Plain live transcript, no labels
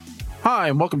Hi,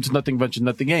 and welcome to Nothing Venture,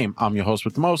 Nothing Game. I'm your host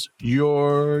with the most,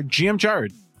 your GM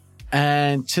Jared.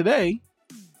 And today,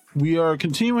 we are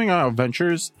continuing our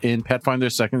adventures in Pathfinder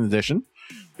 2nd Edition.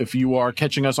 If you are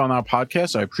catching us on our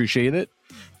podcast, I appreciate it.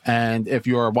 And if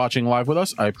you are watching live with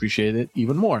us, I appreciate it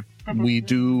even more. We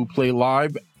do play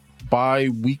live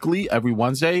bi-weekly every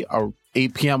Wednesday.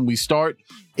 8 p.m. we start.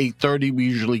 8:30 we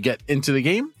usually get into the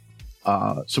game.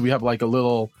 So we have like a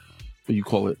little, what do you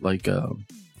call it? Like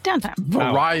downtime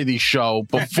variety show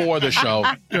before the show.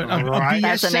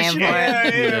 That's the name for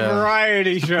it.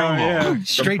 Variety show. Yeah.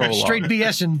 Straight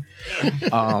BSing.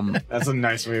 That's a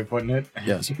nice way of putting it.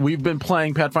 Yes, we've been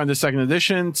playing Pathfinder 2nd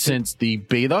Edition since the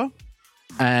beta,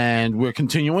 and we're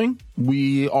continuing.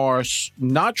 We are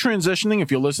not transitioning.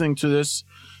 If you're listening to this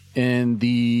in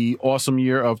the awesome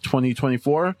year of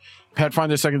 2024,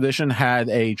 Pathfinder 2nd Edition had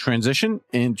a transition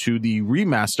into the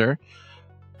remaster.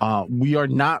 We are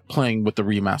not playing with the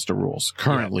remaster rules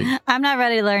currently. I'm not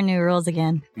ready to learn new rules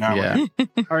again. No, Yeah.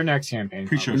 Our next campaign.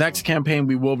 Next campaign,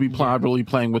 we will be probably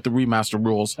playing with the remaster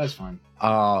rules. That's fine.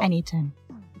 I need to.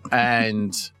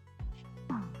 And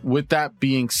with that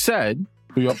being said,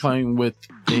 we are playing with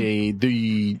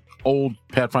the old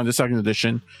Pathfinder 2nd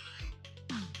Edition.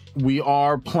 We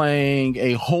are playing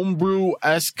a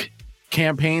homebrew-esque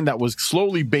campaign that was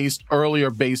slowly based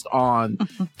on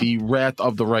the Wrath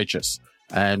of the Righteous.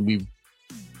 And we've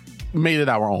made it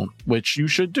our own, which you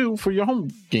should do for your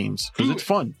home games because it's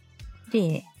fun.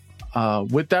 Yeah.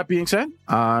 With that being said,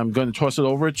 I'm going to toss it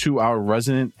over to our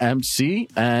resident MC,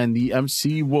 and the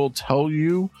MC will tell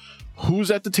you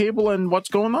who's at the table and what's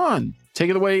going on. Take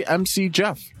it away, MC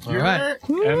Jeff. All right.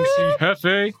 MC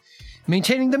Hefe.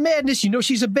 Maintaining the madness, you know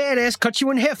she's a badass. Cut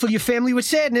you in half, fill your family with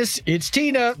sadness. It's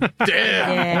Tina.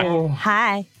 Yeah.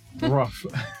 Hi. Rough.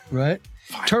 Right?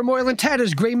 Turmoil and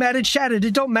tatters, gray matted, shattered.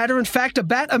 It don't matter. In fact, a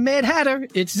bat, a mad hatter.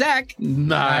 It's Zach.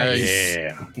 Nice.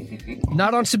 Yeah.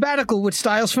 Not on sabbatical with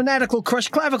styles fanatical,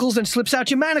 crushed clavicles and slips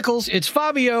out your manacles. It's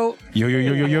Fabio.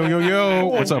 Yo.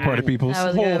 What's up, party peoples? That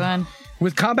was a good one.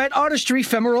 With combat artistry,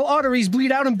 femoral arteries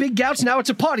bleed out in big gouts. Now it's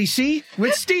a party, see?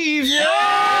 With Steve.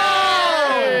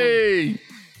 Hey!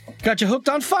 Got you hooked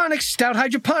on phonics, stout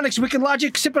hydroponics, wicked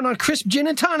logic, sipping on crisp gin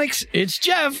and tonics. It's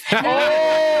Jeff.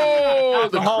 Oh,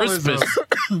 the Alcoholism.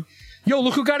 Christmas. Yo,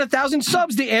 look who got 1,000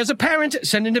 subs. The heir's apparent.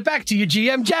 Sending it back to your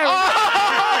GM, Jared.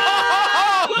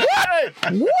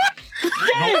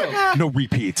 What? No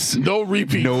repeats. No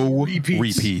repeat. No Repeats.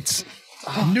 repeats.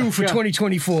 New for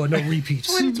 2024. No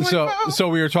repeats. So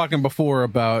we were talking before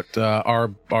about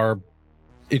our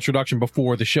introduction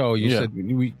before the show. You said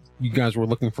you guys were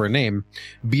looking for a name.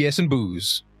 BS and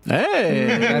Booze.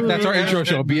 Hey. That's our intro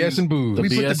show. BS and Booze. We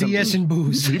put the BS in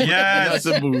booze. Yes.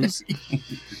 Booze.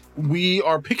 We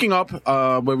are picking up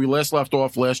where we last left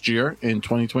off last year in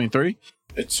 2023.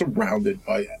 It's surrounded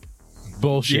by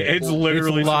Bullshit. Yeah, it's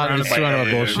literally a lot surrounded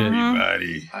by bullshit.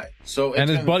 Everybody. so And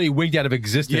his buddy winked out of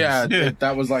existence. Yeah,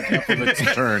 that was like half of its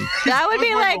turn. That would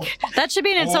be like, that should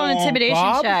be in its own intimidation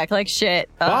Bob? check. Like shit.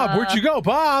 Bob, where'd you go,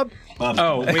 Bob?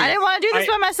 Oh, wait. I didn't want to do this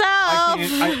by myself.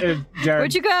 Jared,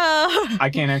 Where'd you go?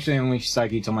 I can't actually unleash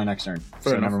Psyche till my next turn.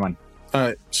 So enough. never mind. All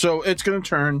right, so it's going to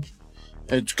turn.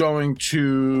 It's going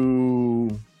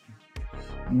to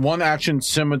one action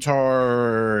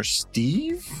scimitar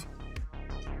Steve.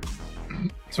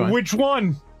 It's fine. Which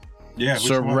one? Yeah,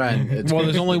 Sir Ren. It's Well,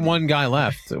 there's only one guy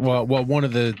left. Well, one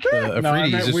of the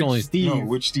Afridi's. There's only Steve. No,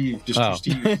 which Steve? Just Oh.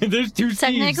 two Steve. There's two Steves.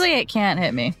 Technically, it can't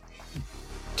hit me.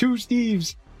 Two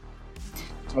Steves.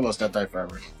 I lost that die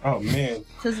forever. Oh, man.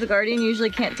 Says the Guardian usually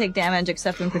can't take damage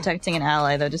except when protecting an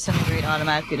ally, though Disintegrate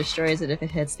automatically destroys it if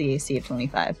it hits the AC of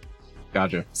 25.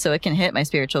 Gotcha. So it can hit my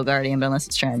Spiritual Guardian, but unless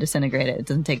it's trying to disintegrate it, it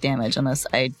doesn't take damage unless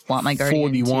I want my Guardian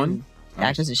 41. to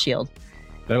act as a shield.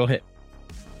 That'll hit.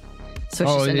 So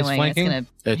it's Oh, just it's annoying. flanking? It's going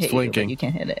to It's hit flanking. you, but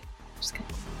you can't hit it. Just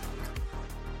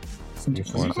kidding.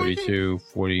 32,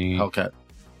 40. Hellcat.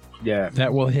 Yeah.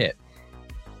 That will hit.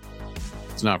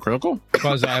 It's not critical.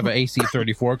 Because I have an AC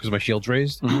 34 because my shield's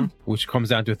raised, which comes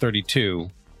down to a 32,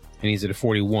 and he's at a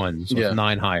 41, so Yeah. it's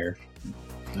 9 higher.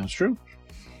 That's true.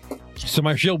 So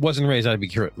my shield wasn't raised, I'd be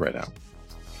crit right now.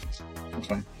 That's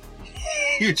fine.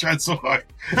 You tried so hard.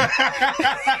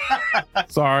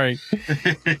 Sorry.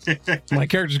 My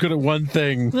character's good at one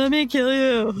thing. Let me kill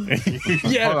you.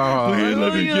 Yeah, please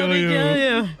let me kill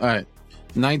you. All right.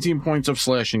 19 points of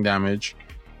slashing damage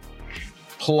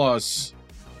plus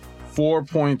 4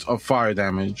 points of fire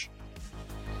damage.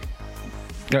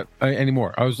 Any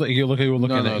more? I was like, you were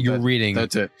looking at it. You were reading.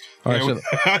 That's it. All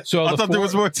right, so I the thought there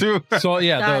was more too. So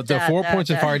yeah, the 4 points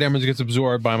of fire damage gets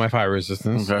absorbed by my fire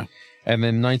resistance. Okay. And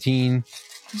then 19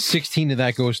 16 of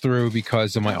that goes through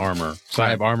because of my armor. So I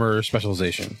have armor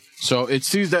specialization. So it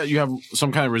sees that you have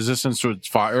some kind of resistance to its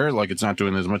fire, like it's not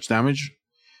doing as much damage.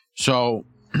 So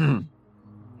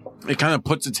it kind of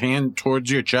puts its hand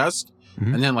towards your chest,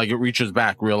 and then like it reaches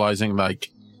back, realizing like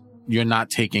you're not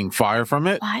taking fire from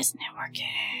it. Why isn't it working?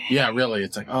 Yeah, really.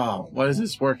 It's like, oh, why is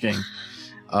this working?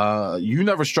 You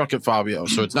never struck it, Fabio,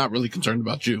 so it's not really concerned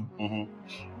about you.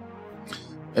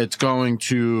 It's going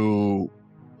to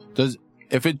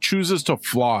if it chooses to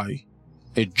fly,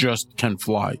 it just can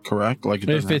fly, correct? Like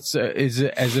If it's is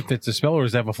it as if it's a spell, or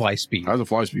does it have a fly speed? has a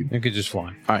fly speed. It could just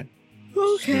fly. All right.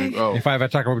 Okay. Oh, If I have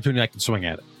attack opportunity, I can swing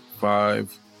at it.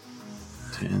 5,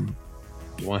 10,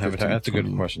 You want to have 15, attack? That's a good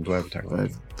 20, question. Do I have attack 5,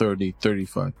 opportunity? 30,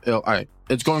 35. All right.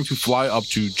 It's going to fly up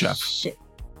to Jeff. Shit.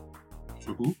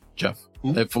 To who? Jeff.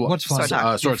 Who? What's flying?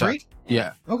 Sword The attack.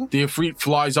 Yeah. Okay. The Ifrit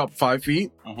flies up 5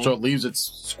 feet, so it leaves its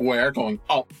square going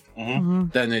up.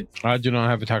 Then it I do not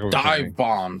have attack opportunity. dive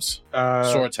bombs.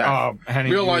 Sword attack. Henny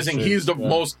Realizing used he's the it,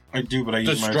 most, I do, but I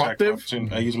use Destructive? my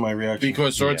attack. I use my reaction.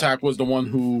 because Sword attack was the one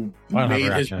who I don't have made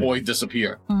a his reaction. boy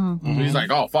disappear. Mm-hmm. So he's like,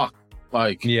 oh fuck.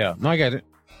 Like, Yeah, no, I get it.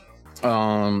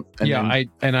 and Yeah,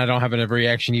 then, I don't have a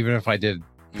reaction even if I did.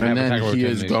 I have and then attack he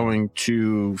is opportunity. going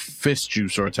to fist you,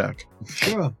 sword attack.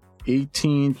 Sure.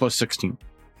 18 plus 16.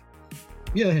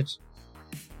 Yeah, it hits.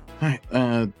 Alright,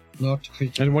 Not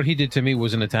critical. And what he did to me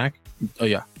was an attack. oh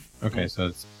yeah. Okay, so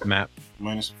it's map.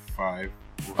 -5.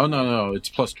 Oh no, it's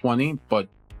plus 20, but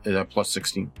it's plus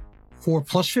 16. 4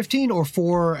 plus 15 or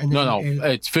 4 and then... No,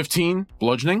 it's 15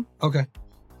 bludgeoning Okay.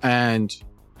 and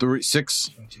 6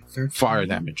 So I take 13, fire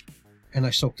damage. And I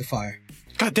soak the fire.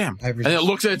 God damn. I And it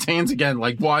looks at its hands again,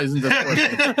 like, why isn't this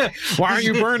working? Why aren't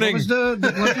you What burning? was the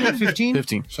what was it, 15?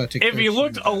 15. So I take If he 13.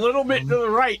 looked a little bit to the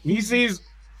right, he sees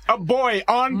a boy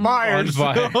on fire. On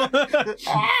fire.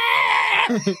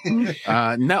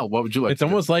 Nell, what would you like? It's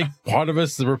almost like part of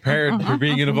us is prepared for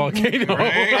being in a volcano.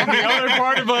 And the other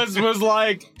part of us was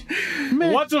like,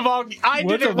 what's a volcano? I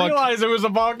What's didn't a realize it was a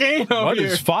volcano What here.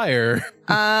 is fire?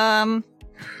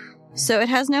 So it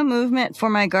has no movement for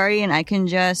my guardian. I can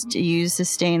just use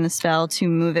sustain the spell to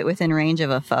move it within range of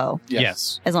a foe,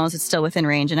 Yes. as long as it's still within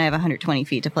range, and I have 120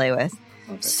 feet to play with.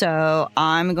 Okay. So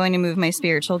I'm going to move my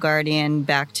spiritual guardian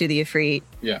back to the Ifrit,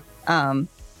 Yeah.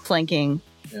 flanking.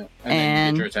 Yeah. And then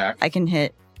you get your attack. I can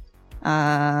hit.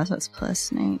 So it's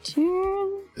plus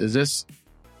 19. Is this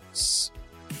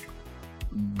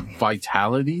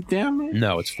vitality damage?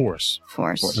 No, it's force.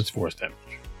 Force. It's force damage.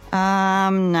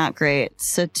 Not great.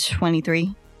 So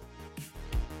 23.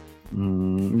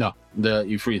 No. The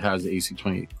Ifrit has the AC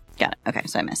 28. Got it. Okay,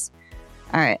 so I miss.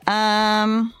 All right.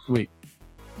 Wait.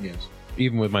 Yes.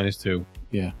 Even with -2.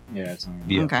 Yeah. Yeah, it's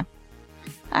Yeah. Okay.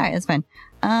 All right, that's fine.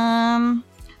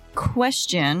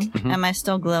 Question: Mhm. Am I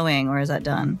still glowing, or is that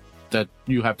done? That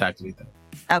you have to activate that.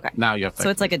 Okay. Now you have to. So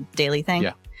it's like a daily thing.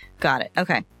 Yeah. Got it.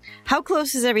 Okay. How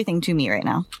close is everything to me right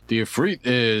now? The Ifrit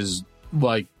is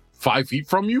like 5 feet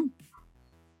from you.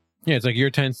 Yeah, it's like your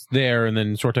tent's there, and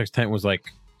then Sortek's tent was like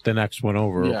the next one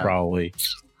over, Yeah. probably.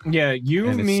 Yeah, you,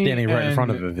 And it's me, standing right in and, front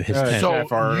of his tent. So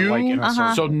Jeff are you- like in a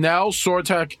Uh-huh. So now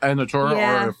Sortek and Natura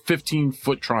Yeah. are a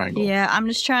 15-foot triangle. Yeah, I'm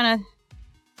just trying to.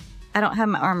 I don't have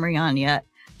my armory on yet,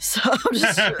 so I'm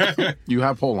just. You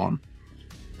have pole on.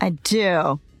 I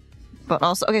do, but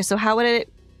also okay. So how would it?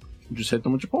 You just hit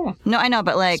them with your pole on. No, I know,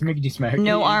 but like Smiggity smack. no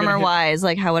You're gonna armor hit- wise,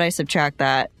 like how would I subtract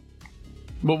that?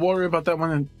 But worry about that when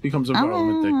it becomes a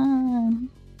relevant thing.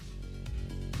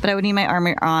 But I would need my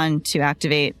armor on to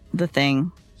activate the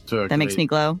thing To that makes me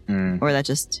glow, Mm. or that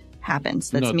just happens.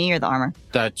 That's No. me or the armor.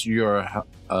 That's your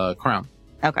crown.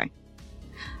 Okay,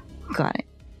 got it.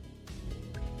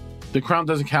 The crown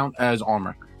doesn't count as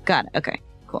armor. Got it. Okay,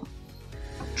 cool.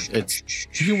 It's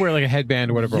You can wear like a headband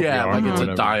or whatever. yeah, over like your it's arm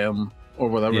a or whatever. diadem or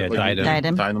whatever. Yeah, like, diadem.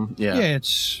 Diadem. Diadem. Yeah, Yeah.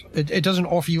 it doesn't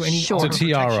offer you any Sure. armor It's a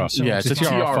tiara. protection, so Yeah, it's a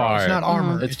tiara. fire. It's not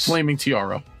armor. It's flaming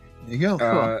tiara. There you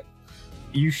go.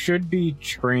 You should be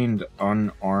trained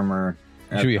on armor.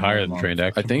 You should be higher than trained, I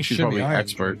actually. think she's Should be probably higher.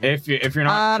 expert. If you're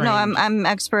not No, trained, I'm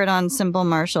expert on simple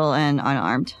martial and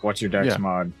unarmed. what's your dex Yeah.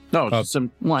 mod? No, it's just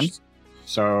 1.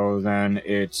 So then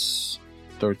it's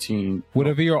 13.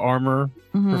 Whatever your armor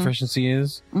Mhm. proficiency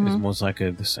is Mhm. most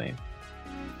likely the same.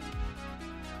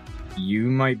 you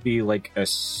might be like a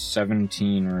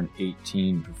 17 or an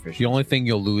 18 proficient. The only thing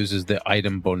you'll lose is the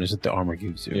item bonus that the armor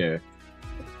gives you. Yeah.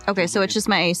 Okay, so it's just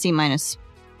my AC minus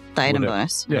the item Whatever.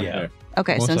 bonus. Yeah. Yeah.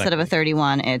 Okay, Most so instead of a likely.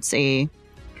 31, it's a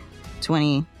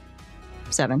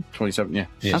 27. 27, yeah.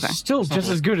 Yes. Okay. Still just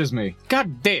as good as me.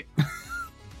 God damn.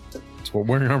 That's what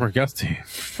wearing armor gets to you.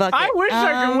 Fuck I it. wish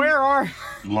I could wear armor.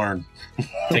 Learn.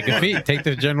 Take the feet. Take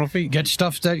the general feet. Get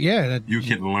stuff that that You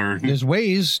can learn. there's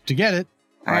ways to get it.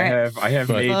 All right. I have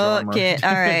mage armor. Fuck it.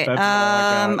 All right. That's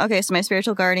all I got. Okay, so my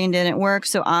spiritual guardian didn't work,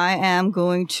 so I am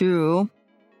going to.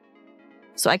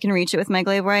 So I can reach it with my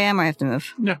glaive where I am, or I have to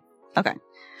move? Yeah. Okay.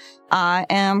 I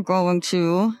am going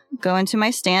to go into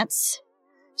my stance.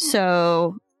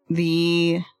 So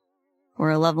we're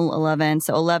level 11,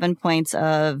 so 11 points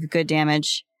of good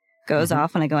damage goes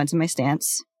off when I go into my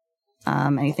stance.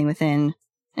 Anything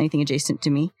adjacent to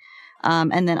me.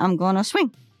 And then I'm going to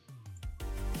swing.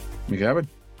 You got it.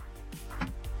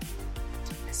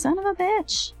 Son of a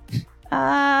bitch.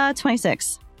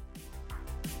 26.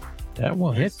 That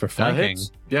will hit for That flanking.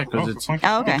 hits. Yeah, because it's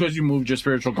Oh, okay. because you moved your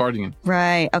spiritual guardian.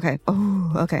 Right. Okay.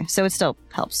 Oh, okay. So it still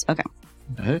helps. Okay.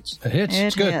 That hits. It hits. It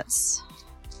It's good. hits.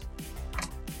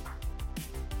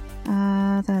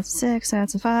 That's 6.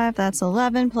 That's a 5. That's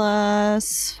 11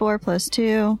 plus 4 plus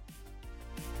 2.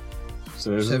 So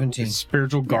there's 17.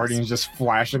 spiritual guardians just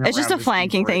flashing. It's just around a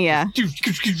flanking thing, yeah.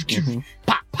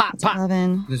 Pop, pop, pop.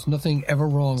 11. There's nothing ever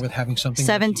wrong with having something.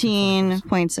 17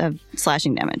 points of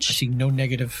slashing I damage. see no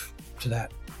negative to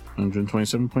that.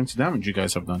 127 points of damage you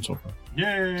guys have done so far.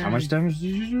 Yay. How much damage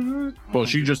did you do? Well,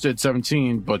 she just did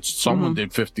 17, but someone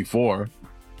did 54.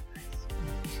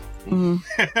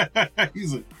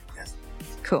 He's like,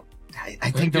 Cool.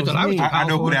 I think that was I was me. I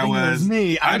know who that was.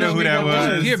 me. I know who that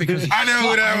was. Here because I know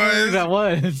who that was. That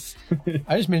was.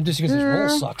 I just made this because his roll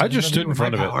sucked. I just stood in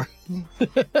front of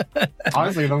it.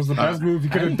 Honestly, that was the best move you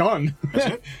could have done.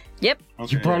 Yep.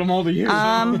 Okay. You brought them all to you.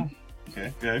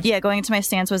 Okay, good. Yeah, going into my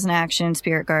stance was an action,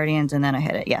 Spirit Guardians, and then I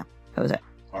hit it. Yeah, that was it.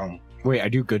 Wait, I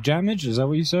do good damage? Is that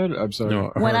what you said? I'm sorry.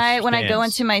 No, When her I go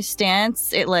stance. into my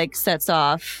stance, it like sets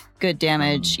off good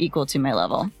damage equal to my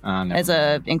level Never as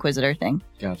a Inquisitor thing.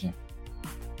 Gotcha.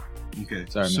 Okay.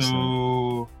 Sorry, I missed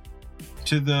so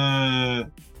to the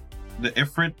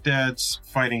Ifrit that's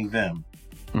fighting them,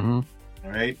 Mm-hmm.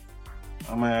 all right?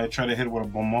 I'm gonna try to hit it with a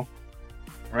bomb.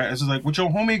 Right? It's just like with your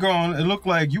homie gone, it looked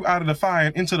like you out of the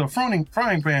fire into the frying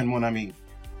pan when I mean.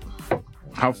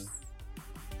 How? Is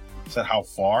that how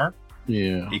far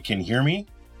Yeah. it can hear me?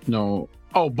 No.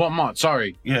 Oh, Beaumont.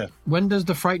 Sorry. Yeah. When does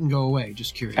the frighten go away?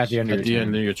 Just curious. At the end of At your the turn.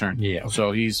 end of your turn. Yeah.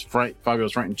 So he's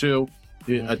Fabio's frightened 2.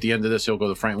 At the end of this, he'll go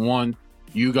to frightened 1.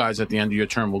 You guys, at the end of your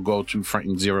turn, will go to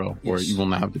frightened 0, where Yes. you will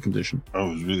not have the condition. Oh,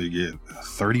 it was really good.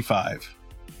 35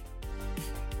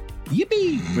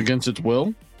 Yippee! Against its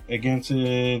will. against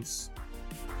its.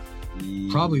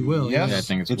 Probably will, Yes, yeah. I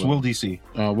think it's it's will. will DC.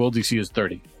 Will DC is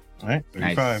 30. All right,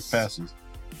 35 Nice. passes.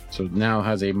 So now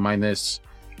has a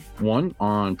 -1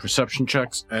 on perception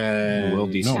checks and Will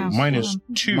DC. No, Sounds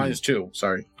 -2. -2.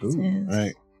 Sorry. All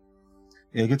right.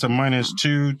 Yeah, it gets a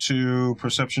 -2 to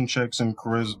perception checks and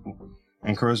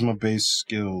charisma based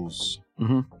skills.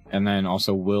 And then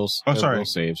also will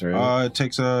saves, right? It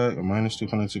takes a -2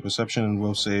 penalty to perception and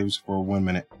will saves for 1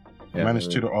 minute. Yeah,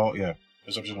 -2 to all,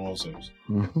 perception and will saves.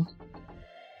 Mm-hmm.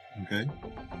 Okay.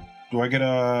 Do I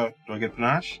get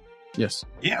panache? Yes.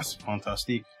 Yes,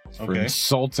 fantastic. For Okay.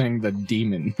 insulting the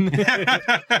demon.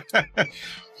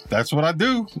 That's what I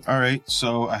do. All right,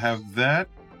 so I have that.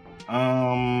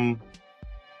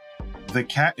 The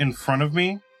cat in front of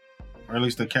me, or at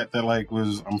least the cat that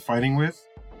I'm fighting with.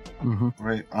 Mm-hmm.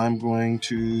 Right, I'm going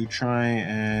to try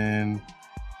and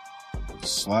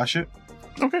slash it.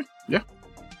 Okay. Yeah.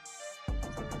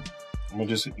 I'm gonna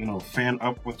just fan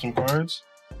up with some cards.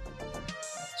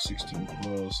 16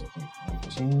 plus, I think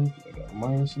 19. I got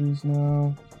minuses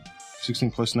now.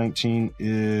 16 plus 19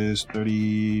 is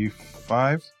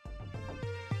 35.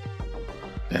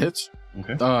 That hits.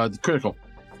 Okay. Critical.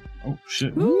 Oh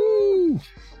shit. Woo!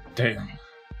 Damn.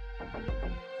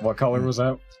 What color was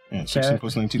that? Yeah, 16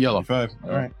 plus 19, Yellow. 35.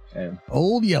 All right. Damn.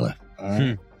 Old Yeller. All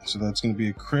right. So that's gonna be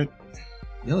a crit.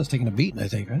 Yeller's taking a beating, I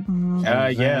think, right?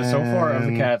 Yeah, so far of the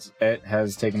Then- cats, it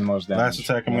has taken the most damage. Last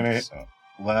attack, I'm gonna hit. So,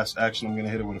 Last action, I'm gonna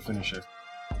hit it with a finisher.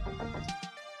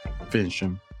 Finish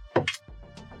him.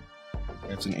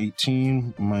 That's an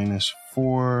 18 minus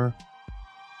 4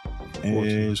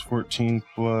 is 14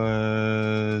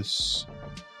 plus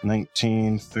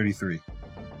 19, 33.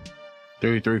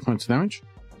 33 points of damage.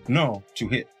 No, to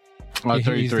hit. He's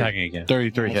 33. attacking again.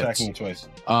 33 I'm hits. attacking it twice.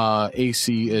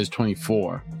 AC is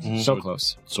 24. so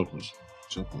close. So close.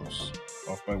 So close.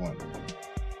 Off by 1.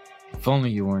 If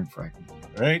only you weren't frightened.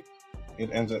 Right? It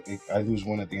ends up, I lose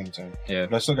 1 at the end of the turn. Yeah.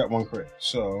 But I still got 1 crit.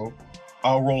 So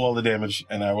I'll roll all the damage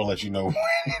and I will let you know what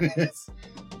it is.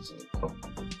 So,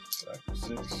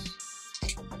 6.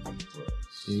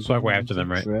 So I go after them,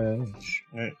 right?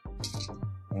 Right.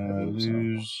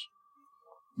 Lose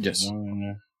Yes.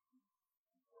 1.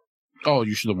 Oh,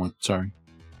 you should have won. Sorry.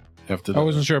 After I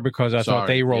wasn't sure because I thought Sorry,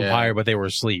 they rolled yeah. higher, but they were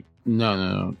asleep.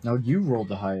 No. No, you rolled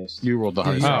the highest. You rolled the Yeah,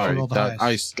 highest. you Sorry. rolled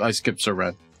the I skipped Sir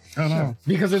Red. Oh no.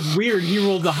 Because it's weird. He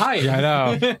rolled the highest. Yeah, I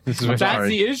know. This is I'm what That's sorry.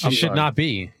 the issue. it should not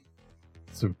be.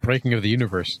 It's a breaking of the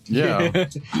universe. Yeah.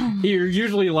 You're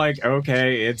usually like,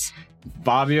 okay, it's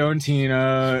Fabio and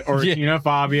Tina, or Yeah. Tina,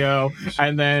 Fabio,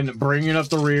 and then bringing up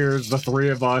the rears, the three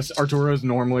of us. Arturo's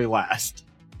normally last.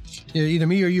 Yeah, either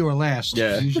me or you are last.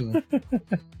 Yeah. Usually.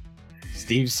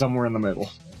 Steve's somewhere in the middle.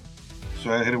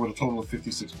 So I hit it with a total of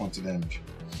 56 points of damage.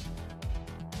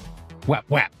 Whap,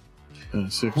 whap.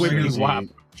 6, Wiggity 8. whap.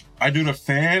 I do the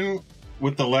fan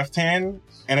with the left hand,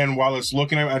 and then while it's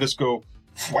looking at me, I just go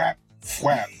whap,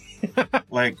 whap,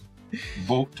 like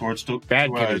bolt towards the Bad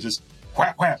where I kitty. just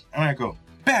whap, whap, and I go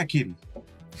bad kitty.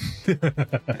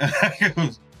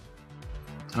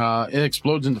 It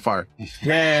explodes into fire.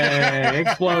 Yay!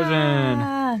 Explosion.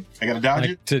 Ah, I gotta dodge Like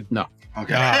it. to, No.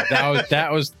 Okay.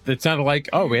 that was. It sounded like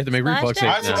we had to make reflex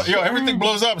Flashback. saves now. Yo, everything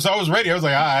blows up, so I was ready. I was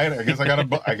like, all right, I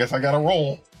guess I gotta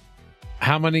roll.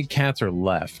 How many cats are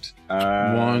left?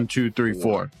 1, 2, 3,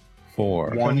 4. 4.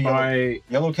 One by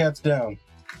Yellow cat's down.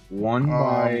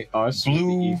 by us. with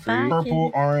Blue, the E3.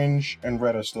 purple, orange, and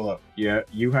red are still up. Yeah,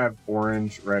 you have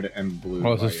orange, red, and blue.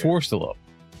 Oh, so by there's you. 4 still up.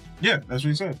 Yeah, that's what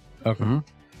he said. Okay.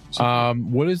 Mhm.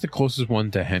 What is the closest one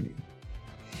to Henny?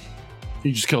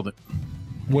 You just killed it.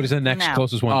 What is the next No.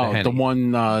 closest one to Oh, Henny? the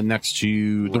one next to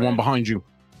you, the Red. one behind you.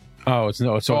 Oh, it's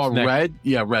no. So Oh, it's next. red?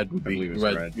 Yeah, red would be. believe it's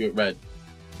Red. red. Yeah, red.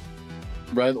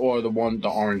 Red or the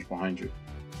orange behind you.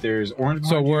 There's orange.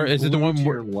 So behind where- you, is it the blue one to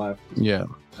where- your left? Yeah.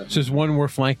 So is one we're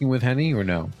flanking with Henny or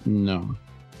no? No.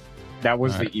 That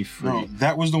was Alright. the E3. No,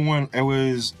 that was the one. It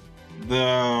was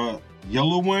the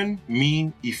yellow one,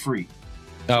 me, Ifrit.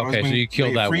 Okay, so you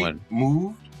killed that one.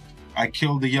 Moved. I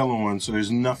killed the yellow one, so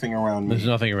there's nothing around me. There's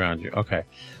nothing around you. Okay.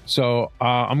 So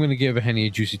I'm going to give Henny a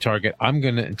juicy target. I'm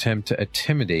going to attempt to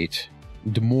intimidate,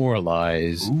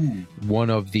 demoralize Ooh. one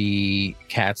of the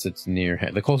cats that's near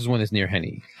the closest one that's near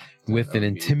Henny with an Okay.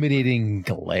 intimidating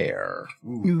glare.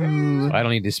 Ooh. I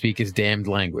don't need to speak his damned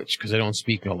language because I don't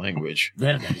speak no language. We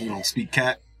don't speak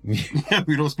cat.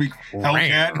 We don't speak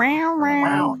Hellcat. Meow,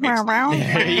 meow, meow, meow.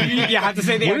 you have to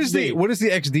say the XD. What is the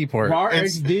XD part? Rar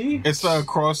It's- XD? It's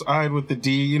cross-eyed with the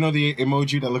D. You know the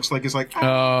emoji that looks like it's like.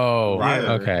 Oh,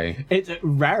 Yeah. okay. It's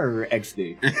Rar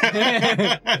XD.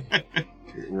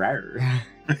 Rar.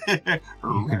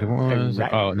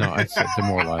 Oh no, I said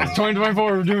demoralize.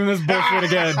 2024, we're doing this bullshit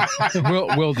again.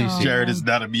 Will DC. Jared is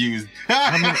not amused.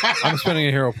 I'm spending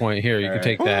a hero point here. You can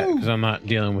take that because I'm not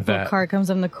dealing with What that. card comes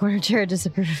in the corner? Jared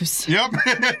disapproves. Yep.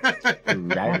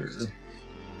 Rar.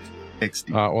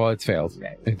 XD. Well, it failed.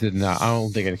 It did not. I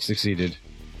don't think it succeeded.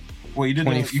 Well, you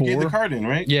didn't. You gave 24? the card in,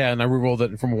 right? Yeah, and I rerolled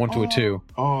it from a 1 to a 2.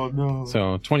 Oh no.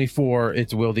 So 24.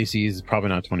 It's Will DC's. Probably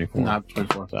not 24. Not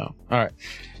 24. So all right.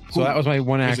 So that was my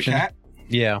one There's a action. cat?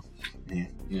 Yeah.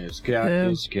 Yes, cat.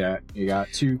 Yes, cat. You got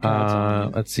 2 cats on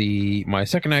you. Let's see. My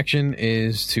second action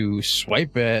is to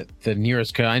swipe at the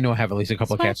nearest. Cause I know I have at least a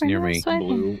couple of cats Swiping, near me. swiping.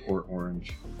 Blue or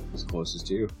orange is closest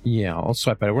to you. Yeah, I'll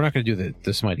swipe at it. We're not going to do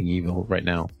the smiting evil right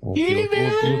now. We'll deal with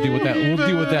that. We'll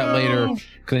deal with that later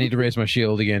because I need to raise my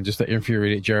shield again just to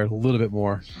infuriate Jared a little bit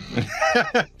more.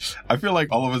 I feel like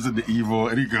all of us in the evil,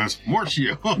 and he goes, more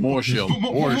shield. More shield.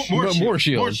 More shield. More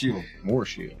shield. More shield. More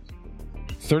shield.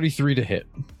 33 to hit.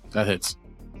 That hits.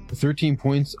 13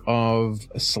 points of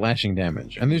slashing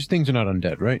damage. And these things are not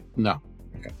undead, right? No.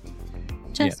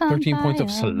 Just yeah, on 13 points of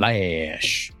fire.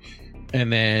 slash.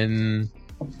 And then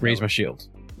raise my shield.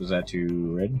 Was that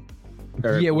too red?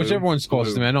 Or Yeah, blue? whichever one's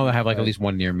closest to me. I know I have like at Right. least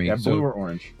one near me. Yeah, so blue or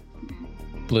orange?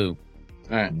 blue.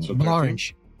 All right. So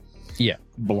Orange.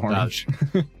 Orange.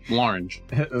 Orange.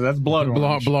 That's blood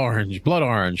orange. Blood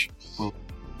orange.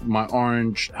 My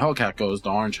orange Hellcat goes. The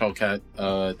orange Hellcat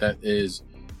that is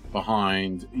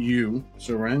behind you,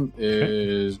 Seren,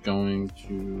 is going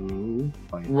to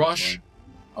rush.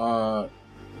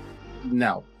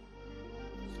 Now.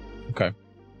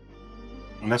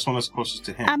 And that's one that's closest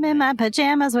to him. I'm in my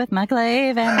pajamas with my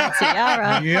glaive and my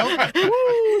tiara.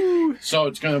 Yep. So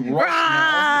it's going to rush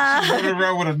now. Running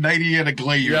around with a 90 and a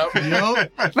glaive.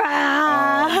 Yep.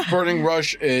 Rah! Burning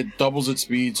Rush, it doubles its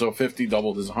speed, so 50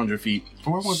 doubled is 100 feet.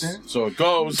 Oh, I want that. So it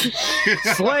goes,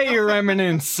 Slay, your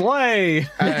eminence, slay!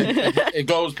 and it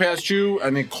goes past you,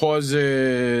 and it causes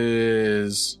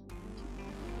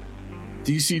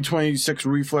DC 26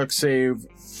 reflex save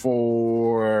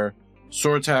for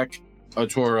sword attack,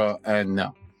 Atura, and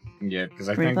no. Yeah, because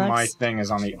I think Reflex? my thing is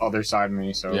on the other side of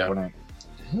me, so Yeah. it wouldn't.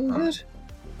 What is it?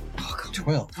 Oh,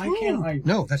 12. Why can't I?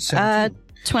 No, that's 17.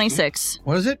 26.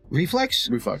 What is it? Reflex?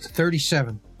 Reflex.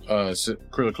 37.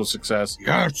 critical success.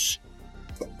 Yes.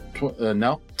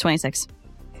 No, 26.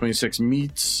 26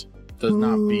 meets, does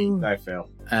not beat. I fail.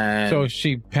 And So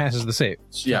she passes the save.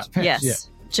 yeah, Yes. Yeah.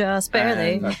 Just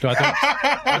barely. And Do I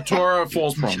have to- Tora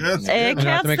falls prone. Just- It I don't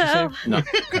have to counts make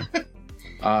a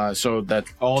though. No. So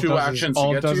that's All two it does actions is,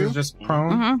 all to it get does to is you, just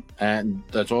prone. Mm-hmm. and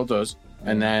that's all it does.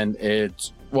 And then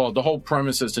it's the whole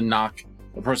premise is to knock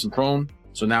the person prone.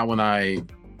 So now when I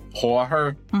paw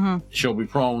her, Mm-hmm. she'll be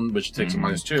prone, but she takes a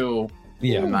 -2,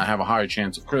 Yeah. and I have a higher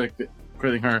chance of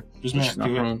critting her. Just She's not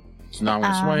do it. prone. So now I'm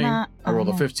gonna swing. I rolled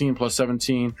a 15 plus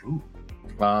 17. Ooh.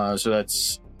 So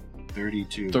that's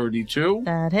 32. 32.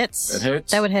 That hits. That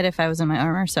hits. That would hit if I was in my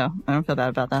armor, so I don't feel bad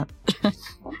about that.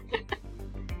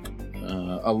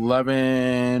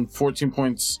 14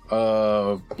 points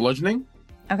of bludgeoning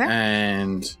Okay.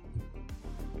 and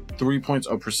 3 points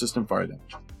of persistent fire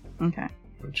damage. Okay.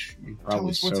 Which you Tell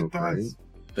probably us what so it does.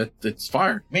 That's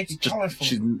fire. Make it Just colorful.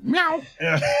 she's meow.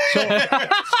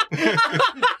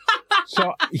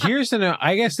 So here's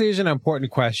I guess there's an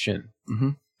important question.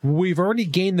 Mhm. We've already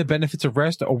gained the benefits of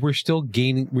rest, or we still haven't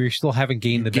gained the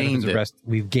benefits Gained of it. rest.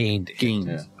 We've gained it. Gained.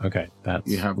 Yeah. Okay, that's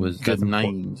You have that's good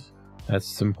important. 9.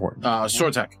 That's important.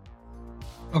 Sword attack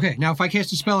Okay, now if I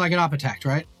cast a spell, I get op attacked,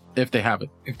 right? if they have it.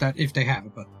 If they have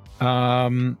it, but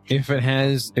If it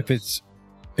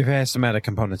has somatic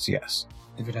components, yes.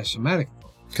 if it has somatic,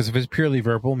 Because if it's purely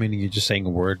verbal, meaning you're just saying a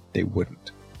word, they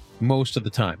wouldn't. Most of the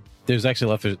time, there's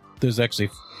actually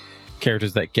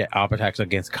characters that get op attacks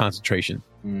against concentration.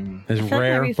 Mm. It's I feel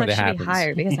rare, like my but reflex it should happens. be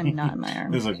higher because I'm not in my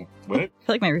armor. It's like, what? I feel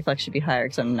like my reflex should be higher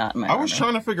because I'm not in my I armor. was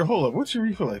trying to figure, hold up, what's your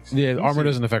reflex? Yeah, Let me armor see.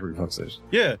 doesn't affect reflexes.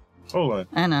 Yeah, hold on.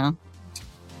 I know.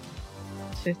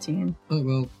 15.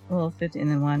 well, Well, 15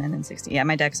 and then 1 and then 60. Yeah,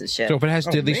 my dex is shit. So if it has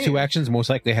Oh, at least two man. actions, most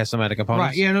likely it has somatic components.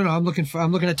 right? Yeah, no. I'm looking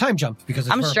at time jump because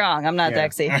it's I'm verbal. strong. I'm not Yeah.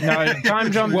 dexy. No,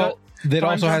 time jump. Well, that Time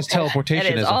also jump- has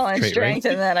teleportation It is as all a in trait, strength,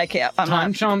 right? and then I can't. I'm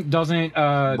time not. jump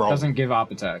doesn't give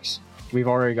op attacks. We've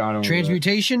already gone over that.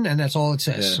 Transmutation, and that's all it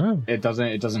says. Yeah. Oh. It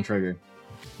doesn't trigger.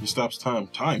 He stops time.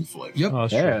 Time flips. Yep. Oh,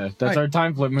 that's true. Yeah, that's Right. our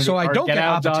time flip move. So I Our don't get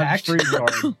out, op dodge, attacked. freeze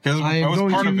guard. Because I that am was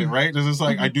going part of to- it, right? This is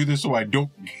like, I do this so I don't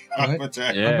Right.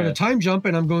 attack. Yeah. I'm going to time jump,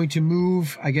 and I'm going to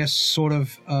move. I guess sort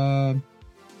of an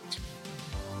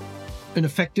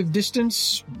effective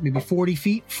distance, maybe 40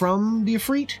 feet from the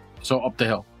Ifrit. So up the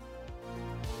hill.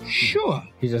 Sure.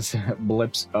 He just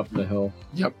blips up the hill.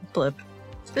 Blip.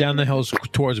 Down the hills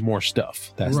towards more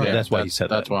stuff. That's Right. that's why he said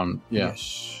That's that. why I'm. Yeah.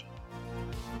 Yes.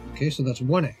 Okay, so that's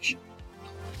one action.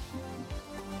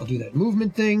 I'll do that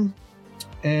movement thing,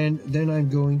 and then I'm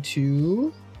going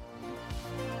to.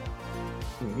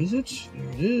 Where is it? There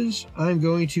it is. I'm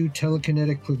going to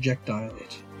telekinetic projectile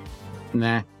it.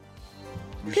 Nah.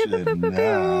 You should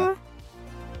not.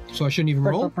 So I shouldn't even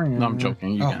roll? No, I'm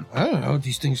joking. You Oh, can. I don't know what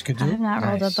these things could I do. have not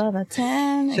rolled Nice. above a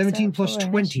 10. 17 except plus for-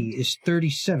 20 is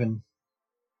 37.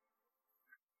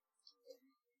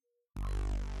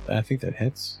 I think that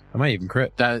hits. I might even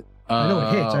crit. That. I know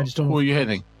it hits, I just don't know Who are if- you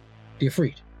hitting? The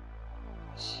Ifrit.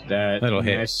 That'll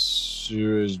hit.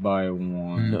 Misses by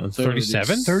 1. No,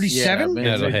 37? 37? Yeah,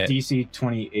 It's That'll a hit. DC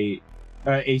 28.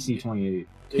 AC 28.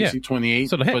 AC 28,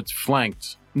 So it'll hit. but it's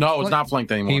flanked. No, it's not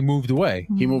flanked anymore. He moved away,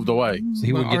 He moved away. so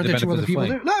he Well, wouldn't are get the there two benefits other of people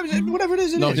flank. there? No, whatever it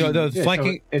is, it No, is. No, the Yeah,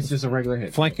 flanking so it's just a regular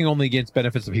hit. flanking only gets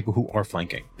benefits of people who are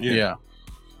flanking. Yeah.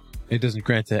 It doesn't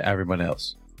grant to everyone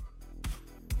else.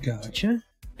 Gotcha.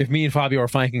 If me and Fabio are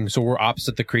flanking, so we're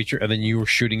opposite the creature, and then you were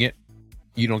shooting it,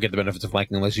 you don't get the benefits of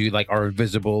flanking unless you are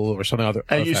invisible or something other.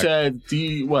 And you effect.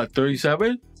 said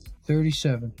 37?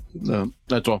 37. No,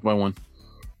 that's off by 1.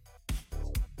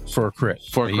 for a crit.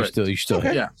 For a You crit. still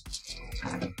hit. Yeah.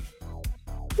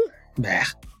 Bah.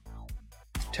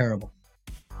 Terrible.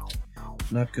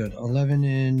 Not good. 11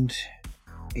 and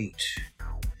 8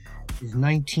 is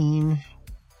 19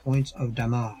 points of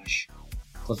damage.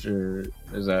 Plus your,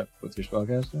 is that with your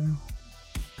spellcaster?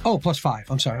 Oh, plus 5.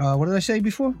 I'm sorry. What did I say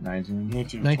before?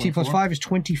 19. 19 plus 5 is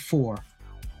 24.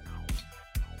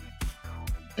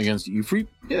 Against Euphrates?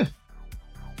 Yeah.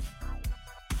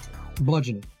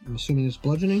 Bludgeoning. I'm assuming it's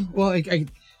bludgeoning. Well,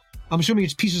 I'm assuming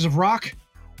it's pieces of rock.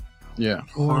 Yeah.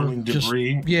 Or Hurling just,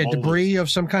 debris. Yeah, boulders. debris of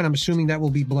some kind. I'm assuming that will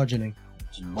be bludgeoning.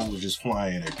 Just boulders just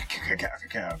flying and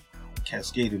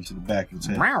cascade into the back of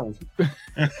the Wow.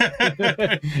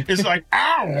 It's like,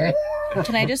 ow!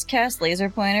 Can I just cast laser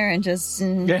pointer and just?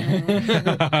 I'm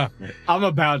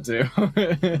about to.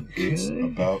 It's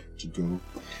about to go.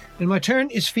 And my turn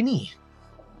is fini.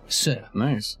 Sir.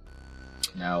 Nice.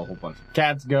 Now a whole bunch of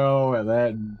cats go, and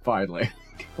then finally.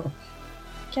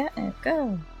 Catnip,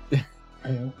 go. I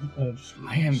am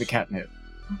the catnip.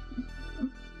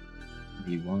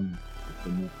 The one with the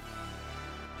nip.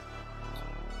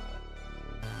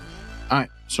 All right.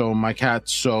 So my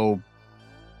cats. So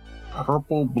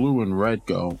purple, blue, and red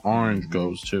go. Orange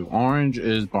goes too. Orange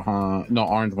is behind. No,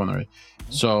 orange won already.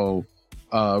 So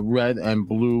red and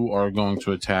blue are going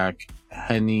to attack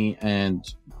Henny and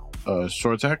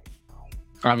Sortek.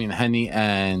 I mean Henny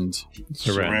and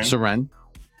Seren.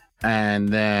 And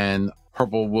then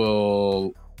purple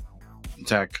will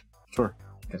attack Tor.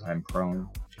 Because I'm prone.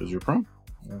 Because you're prone.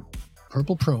 Yeah.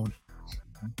 Purple prone.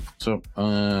 So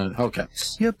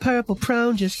Hellcats. Your purple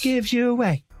prone just gives you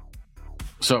away.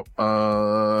 So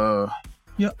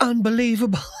You're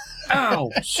unbelievable. ow!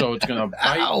 So it's gonna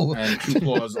bite Ow. and 2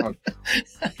 claws on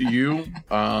you,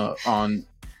 on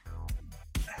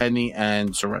Henny and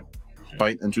Seren.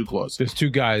 Bite and 2 claws. There's 2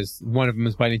 guys. One of them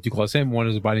is biting 2 claws him. One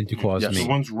is biting 2 claws Yes. me. The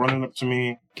one's running up to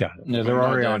me. Got it. No, they're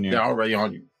already on you. They're already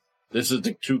on you. This is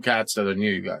the 2 cats that are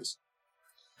near you guys.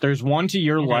 There's one to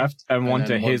your left and one to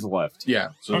then his left. Yeah.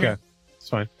 So Okay. It's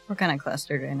fine. We're kind of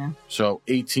clustered right now. So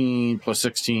 18 plus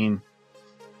 16.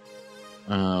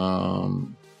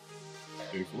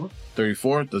 34.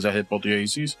 34. Does that hit both your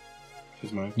ACs?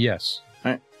 Is mine. Yes.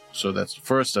 So that's the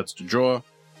first. That's the draw.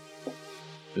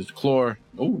 There's the claw.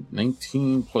 Oh,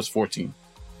 19 plus 14.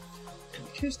 Can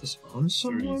I cast this on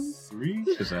someone? 33.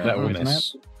 Is That will with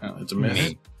miss. map? It's a miss.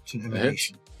 Me. It's an It hits.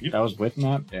 emanation. That was with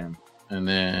map? Damn. And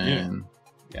then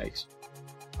Yikes.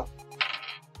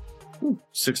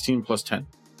 16 plus 10.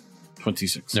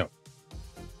 26. No.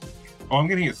 Oh, I'm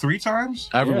getting it 3 times?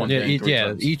 Everyone. Yeah, getting 3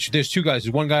 times. each. There's 2 guys.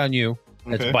 There's one guy on you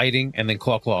that's Okay. biting and then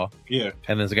claw, Yeah,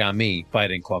 and there's a guy on me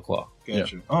biting claw.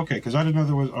 gotcha. Okay, because I didn't know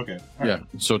there was. Okay. All Yeah. right.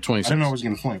 So I 26. didn't know I was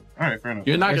getting flanked. All right, fair enough.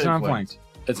 You're not It's getting not flanked.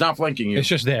 flanked. It's not flanking you. It's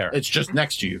just there. It's just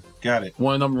next to you. Got it.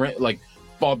 One of them, like,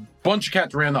 a bunch of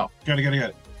cats ran up. Got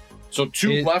it. So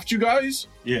 2 It- left you guys,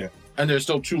 Yeah. and there's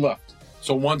still 2 left.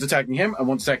 So one's attacking him, and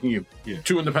one's attacking you. Yeah.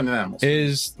 2 independent animals.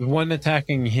 Is the one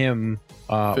attacking him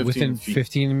 15 within feet.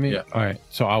 15 minutes? Yeah. All right.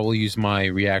 So I will use my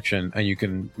reaction, and you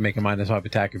can make a -5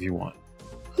 attack if you want.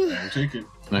 I'll take it.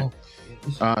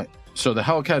 So the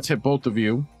Hellcats hit both of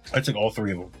you. I took all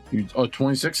 3 of them.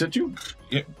 26 hit you?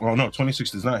 Yeah. Well, no,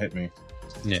 26 does not hit me.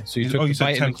 Yeah. So you took Oh, the you said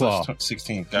bite 10 and the claw. plus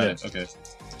 16. Got it. Okay. I just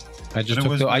But it took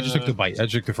was the. I just the- took the bite. I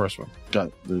just took the first one. Got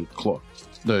it. The claw.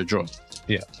 The jaw.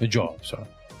 Yeah, the jaw. So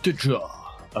The jaw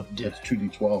of death. That's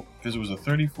 2d12. Because it was a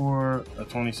 34, a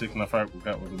 26, and I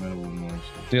forgot what the middle one was.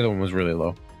 the other one was really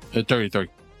low. 33.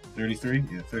 33?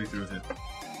 Yeah, 33 was it.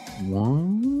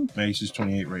 1. My AC is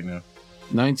 28 right now.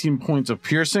 19 points of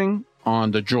piercing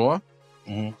on the jaw.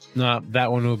 Mm-hmm. No,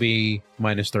 that one will be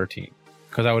 -13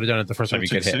 because I would have done it the first time you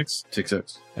get hit, 6.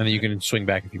 6. and then you can swing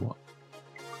back if you want.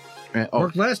 And,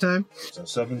 Worked last time. So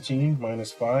 17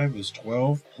 minus 5 is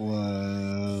 12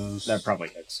 plus. That probably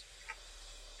hits.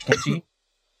 20?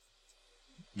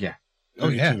 Yeah. Oh,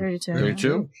 yeah. 32.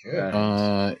 32.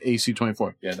 Yeah. AC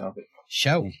 24. Yeah, that'll hit.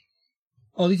 Show.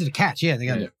 Oh, these are the cats. Yeah, they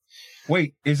got Yeah. it.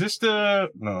 Wait, is this the.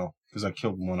 No, because I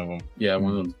killed one of them. Yeah,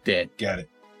 one of them's dead. Got it.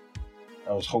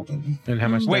 I was hoping. And how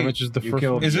much Wait, damage is the you first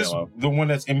killed- one? Is this Yellow. the one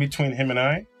that's in between him and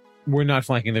I? We're not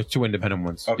flanking. There's 2 independent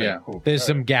ones. Okay, Yeah. cool. There's All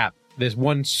some gap. There's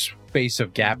one space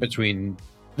of gap between.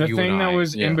 The You thing and that I,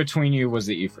 was yeah. in between you was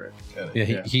the Ifrit. right, got it.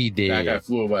 Yeah, Yeah. he did. That guy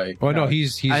flew away. Oh no,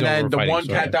 he's and over then the fighting, one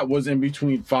so cat that was in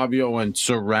between Fabio and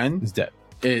Seren, is dead.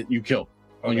 you killed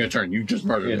on Okay. your turn. You just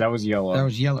murdered Yeah, it. that was yellow. That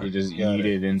was yellow. You just Got it.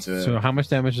 yeeted into So how much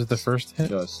damage is the first hit?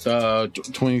 just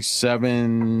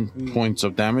 27 points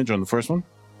of damage on the first one.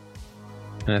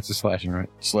 And that's a slashing, right?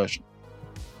 Slashing.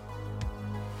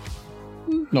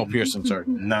 No, piercing, sorry.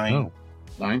 9. Oh.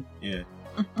 9. Yeah.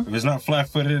 If it's not flat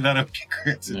footed, I don't get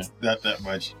crits. It's not that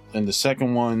much. And the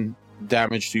second one,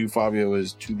 damage to you, Fabio,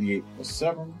 is 2d8 plus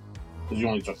 7. Because you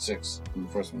only took 6 in the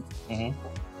first one.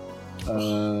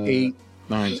 8,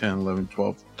 9, 10, 11,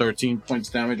 12, 13 points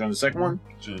damage on the second one.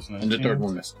 Just And the third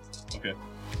one missed. Okay.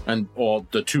 And all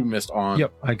the 2 missed on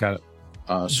Yep, I got it.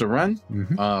 Seren.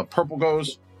 Mm-hmm. Purple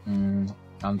goes.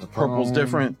 on the Purple's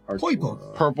different. Purple.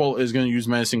 Purple is going to use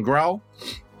Menacing Growl.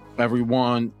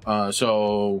 Everyone,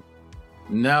 so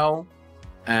Nell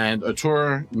and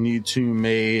Atura need to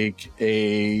make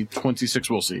a 26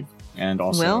 will save. And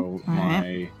also Will?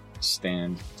 my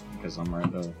stand because I'm right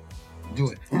there. Do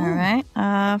it. All right.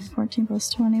 14 plus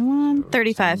 21.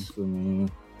 35. For me.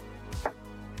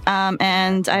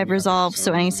 And I have resolved,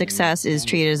 so any success is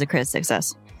treated as a crit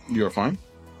success. You're fine.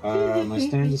 My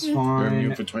stand is You're immune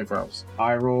fine. for 24 hours.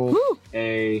 I rolled Woo!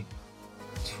 a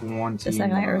 20. The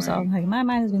second I resolve, like, my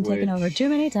mind has been taken over too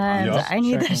many times. Yup. I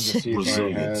need that shit.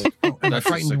 Resilience. Oh, and the That's a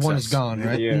frightened one is success. gone,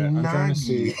 right? Yeah, I'm trying to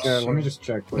see. Let me just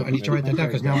check. No, I need to write that down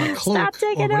because now my cloak Stop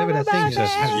taking or whatever over that thing is my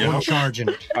has name. one charge in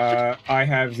it. I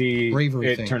have the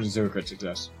Bravery It thing. turns into a crit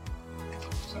success.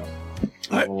 So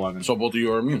Level 11. So both of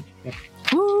you are immune.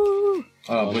 Woo!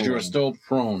 But you are still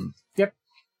prone. Yep.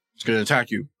 It's going to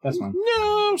attack you. That's fine.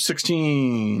 No,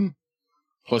 16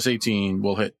 plus 18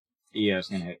 will hit. Yeah, it's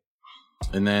gonna hit.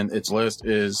 And then its list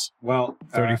is Well,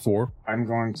 34. I'm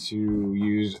going to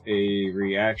use a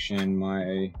reaction.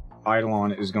 My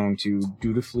Eidolon is going to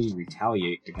dutifully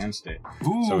retaliate against it.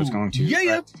 Ooh. So it's going to...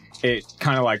 it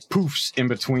kind of like poofs in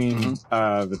between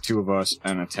the two of us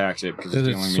and attacks it. Does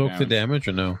it soak the damage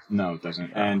or no? No, it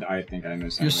doesn't. And I think I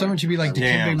missed that. Your summon should be like the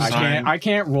Damn, Kid Baby. I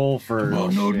can't roll for... Oh,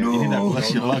 no, shit. no.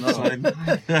 Bless your luck,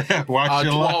 son. Watch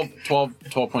your luck.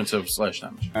 12 points of slash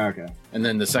damage. Okay. And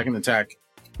then the second attack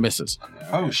misses.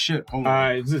 Oh, shit. Hold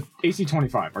on. It's AC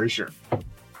 25. Are you sure?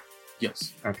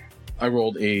 Yes. Okay. I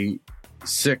rolled a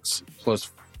 6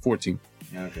 plus 14,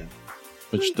 Okay.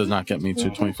 which does not get me to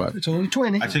 25. It's only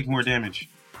 20. I take more damage.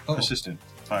 Oh. Persistent.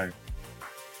 Fire.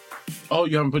 Oh,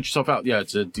 you haven't put yourself out? Yeah,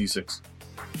 it's a d6.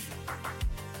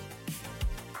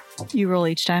 You roll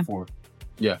each time. 4.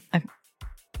 Yeah. Okay.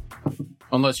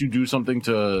 Unless you do something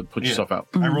to put Yeah. yourself out.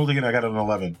 I rolled again. I got an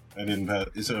 11. I didn't have...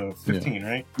 It's a 15,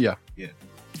 right?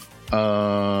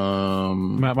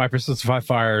 My persistence 5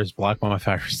 fire is blocked by my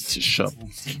fire resistance. Shut.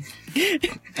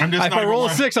 I'm just If I roll a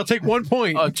 6, I'll take 1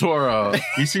 point. Tora,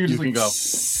 You see, you can go.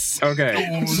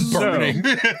 Okay. burning.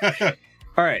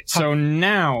 All right, so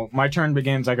now my turn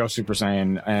begins. I go Super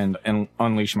Saiyan and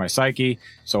unleash my Psyche.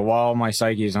 So while my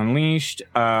Psyche is unleashed,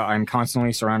 I'm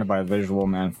constantly surrounded by a visual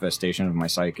manifestation of my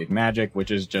psychic magic,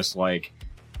 which is just like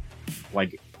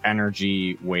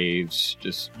energy waves,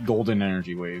 just golden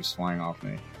energy waves flying off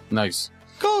me. Nice.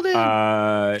 Golden.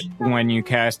 When you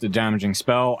cast a damaging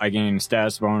spell, I gain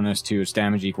status bonus to its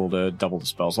damage equal to double the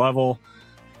spell's level.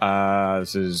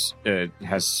 It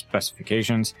has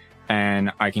specifications.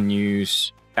 And I can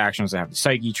use actions that have the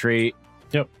Psyche trait.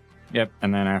 Yep.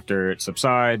 And then after it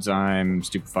subsides, I'm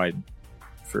stupefied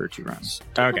for 2 rounds.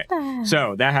 Okay.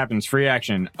 So that happens. Free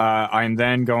action. I'm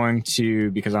then going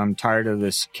to, because I'm tired of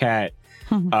this cat,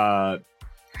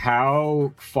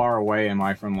 how far away am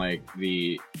I from like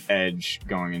the edge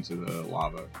going into the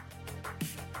lava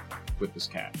with this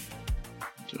cat?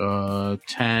 10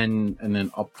 and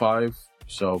then up 5,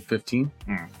 so 15.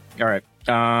 All right.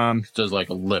 There's like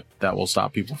a lip that will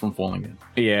stop people from falling in.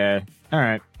 Yeah. All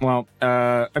right. Well,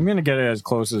 I'm going to get it as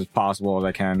close as possible as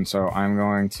I can. So I'm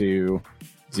going to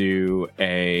do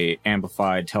a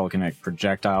amplified telekinetic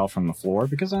projectile from the floor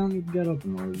because I don't need to get up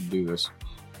in order to do this.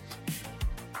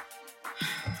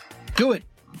 Do it.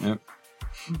 Yep.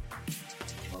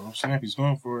 Oh, snap. He's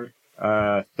going for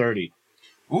it. 30.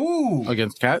 Ooh.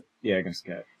 Against cat? Yeah, against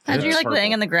cat. How'd you like Purple.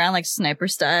 laying on the ground like sniper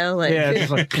style? Like, Yeah, it's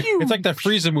just like, It's like that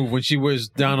Frieza move when she was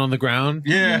down on the ground.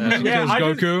 Yeah. yeah,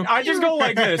 Goku. I just go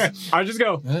like this. I just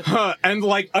go, and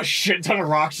like a shit ton of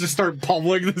rocks just start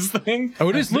pummeling this thing. Oh,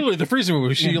 it is literally the Frieza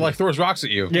move. She like throws rocks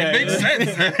at you. Yeah, Makes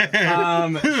sense.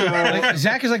 Like,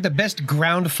 Zach is like the best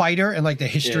ground fighter in like the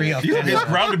history of. His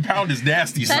ground and pound is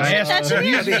nasty. son. that should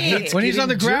be a feat. When he's on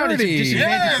the ground, it's a dirty.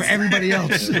 disadvantage for Yes. everybody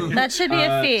else. That should be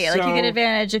a feat. Like you so- get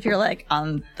advantage if you're like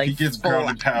on like He gets full- ground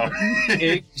and pound.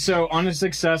 So on a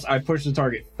success, I push the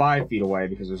target 5 feet away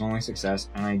because there's only success,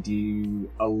 and I do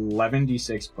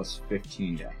 11d6 plus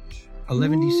 15 damage.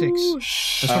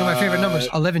 11d6. That's one of my favorite numbers.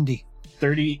 11d.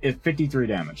 53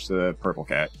 damage to the purple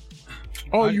cat.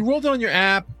 Oh, you rolled it on your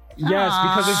app. Yes,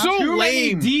 because it's So too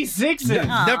lame. many d6s.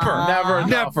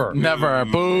 Never.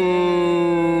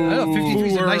 Boo. I know 53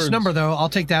 is a nice Words. number, though. I'll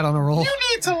take that on a roll.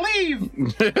 Need to leave.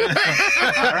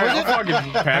 I'll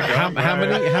fucking pack How up.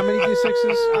 many d6s?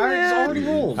 It's already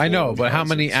rolled. I know, but how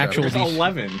many actual It's d6s?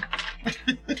 11.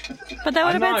 But that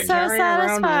would have been so around rolling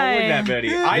that, satisfying.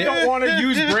 Betty. I don't want to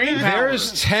use brain power.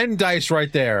 There's 10 dice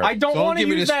right there. I don't wanna give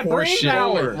me use this that horse brain shit.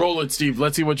 power. Roll it, Steve.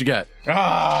 Let's see what you get.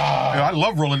 I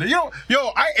love rolling it.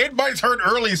 I end my turn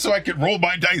early so I can roll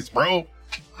my dice, bro.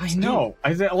 I know.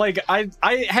 I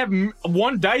have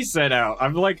 1 dice set out.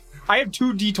 I have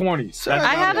 2 d20s. That's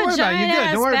I have about a it. Don't worry about it. You're good.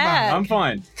 giant Don't worry about it. bag. I'm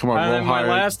fine. Come on, roll my higher.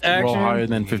 last action. Roll higher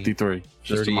than 53.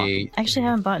 Just to mock. 38. I actually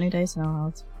haven't bought new dice in a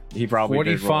while. He probably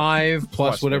did roll. 45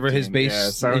 plus whatever his 15. base Yeah,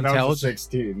 so that was intelligence.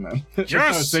 16 then.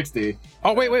 Yes! No, 60.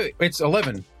 Oh, wait. It's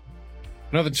 11.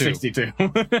 Another 2. 62.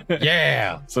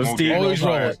 Yeah. So Oh, Steve, always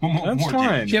roll it. That's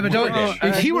fine. Yeah, but don't.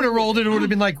 If he would have rolled it, it would have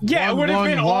been like Yeah, it would have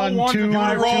been all 1, one 2, for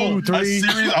my roll. 2, 3. A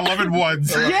series 11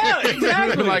 ones. Yeah,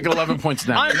 exactly. Like 11 points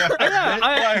down.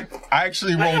 I I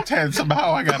actually rolled 10.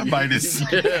 Somehow I got a minus.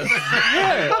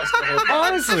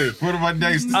 honestly. What are my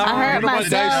dice? I hurt My dice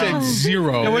said myself.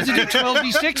 0. Now, what did you do?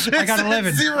 12d6? I got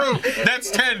 11. 0.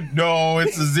 That's 10. No,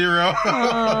 it's a 0.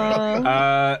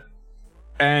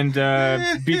 And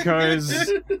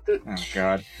because... Oh,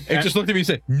 God. It just looked at me and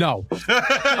said, no.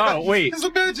 Oh, wait. It's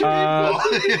imaginary.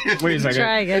 Wait a second.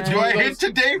 Try again. Do I hit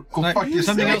today? Go fuck yourself.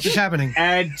 Something else is happening.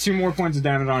 Add 2 more points of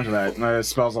damage onto that. My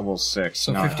spell's level 6.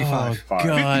 So not 55. 5.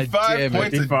 God 55 damn it. points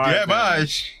of 55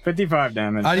 damage. 55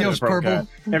 damage. Adios, to the purple. cat.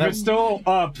 If it's still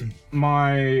up,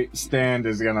 my stand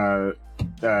is gonna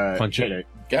Punch hit it. it.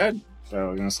 Good. So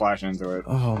I'm gonna slash into it.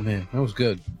 Oh, man. That was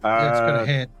good. That's gonna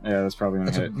hit. Yeah, that's probably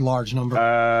gonna That's a hit. large number.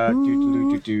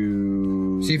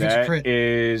 See if it's a crit. That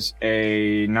is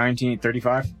a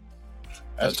 1935.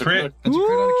 That's a crit. That's a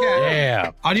crit on a cat.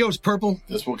 Yeah. Adios, purple.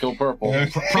 This will kill purple.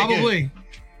 Probably.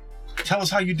 Tell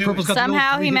us how you do Purple's it. got the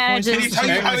Somehow little he 3 hit points. manages Can he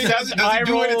tell you how he does it? Does he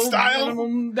do it in style?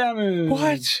 Minimum damage.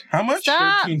 What? How much?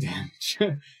 Stop. 13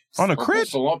 damage. On a crit?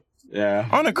 Still up. Yeah.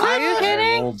 On a crit? Are you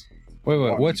kidding? Rolled.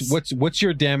 Wait. What's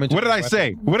your damage? What did on I your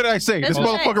say? weapon? What did I say? That's This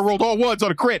what- motherfucker rolled all ones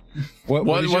on a crit. What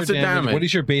is what's your the damage? What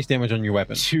is your base damage on your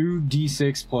weapon?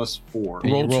 2d6 plus 4.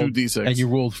 And Roll you rolled- 2d6. And you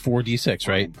rolled 4d6,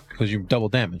 right? Because you double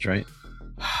damage, right?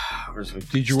 Where's it?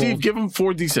 Did you Steve, roll? give him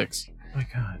 4d6. Oh my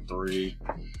God. 3,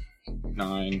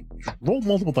 9, Roll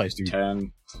multiple dice, dude.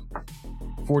 10,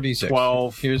 4d6.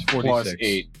 12, Here's 4d6. plus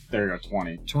 8. There you go,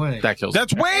 20. 20. That kills.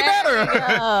 That's way better.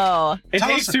 Oh. It Tell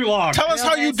takes us- too long. Tell us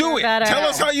how you do it. Better. Tell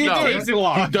us how you No. do It takes it. too He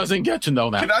long. doesn't get to know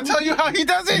that. Can I tell you how he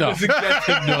does it?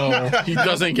 No. He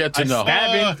doesn't get to know.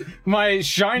 Stab in, my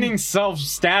shining self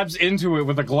stabs into it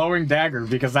with a glowing dagger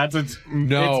because that's its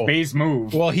base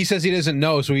move. Well, he says he doesn't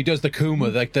know, so he does the Kuma.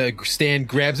 Like the stand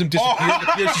grabs him, disappears,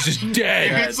 appears, he's just It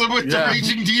dead. hits him with Yeah. the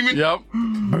raging demon. Yep.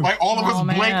 Like all of us Oh,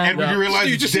 blink man. and we realize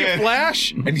You he's just see a dead.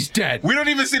 flash, and he's dead. We don't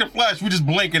even see the flash. We just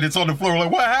blink and it's on the floor. We're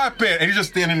like, what happened? And he's just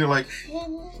standing there like,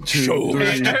 2,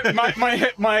 3.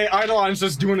 my Eidolon's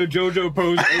just doing a JoJo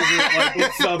pose over it, like,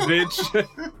 what's up, bitch?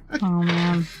 Oh,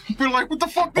 man. we're like, what the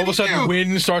fuck did All of a sudden, he do?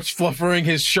 wind starts fluttering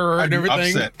his shirt I'd and be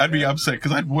everything. upset. I'd be upset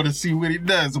because I'd want to see what he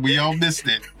does. We all missed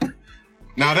it.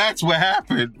 Now that's what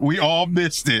happened. We all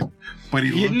missed it. But he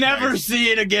You looked never nice.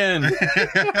 see it again.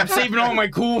 I'm saving all my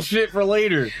cool shit for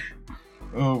later.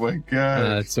 Oh my god.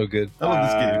 That's so good. I love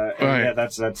this game. All right. Yeah,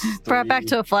 that's Brought back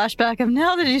to a flashback of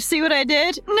now. Did you see what I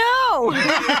did? No. No!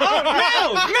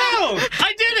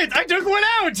 I did it! I took one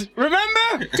out!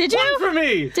 Remember? Did you? One for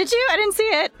me! Did you? I didn't see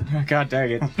it. God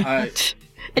dang it.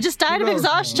 It just died of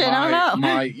exhaustion. I don't know.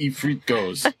 My Ifrit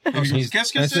goes.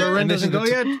 Guess And Sir, and doesn't is the go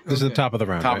t- yet? This is the top of the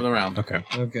round. Top right? of the round. Okay.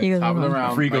 Okay. You Top of the go.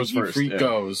 round. Ifrit my goes first, Ifrit yeah.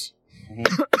 goes.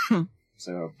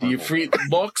 So, The Ifrit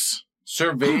looks,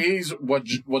 surveys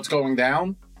what's going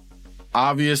down,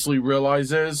 obviously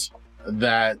realizes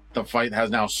that the fight has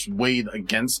now swayed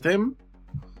against him,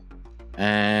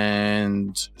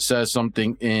 and says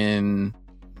something in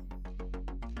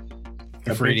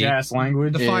a big ass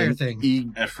language. The fire in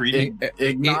thing. Afridi.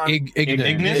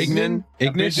 Ignan. A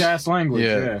big ass language.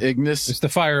 Yeah, Yeah. Ignis. It's the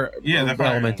fire, Yeah, the fire.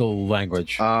 elemental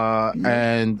language.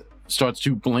 And starts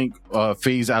to blink,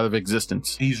 phase out of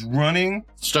existence. He's running.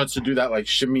 Starts to do that like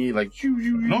shimmy, like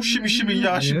No shimmy shimmy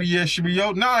ya, shimmy yeah, shimmy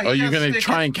yo. Nah, Are you gonna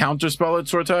try and counterspell it,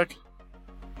 Sortek?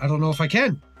 I don't know if I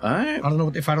can. Alright. I don't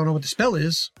know if I don't know what the spell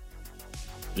is.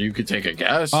 You could take a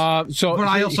guess. So But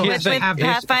I also here's have to the- have With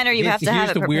Pathfinder, you here's- have to have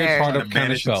here's it the weird prepared. part of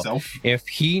Banish counterspell. himself. If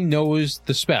he knows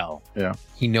the spell, Yeah.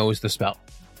 he knows the spell.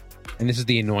 And this is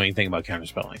the annoying thing about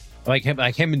counterspelling. Like him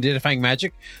identifying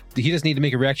magic, he doesn't need to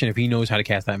make a reaction if he knows how to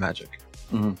cast that magic.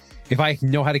 Mhm. If I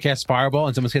know how to cast fireball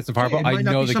and someone's casting fireball, It I might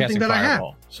not know be they're something casting that I have.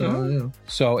 fireball. So, you know.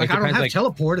 So Like, it I don't depends. have Like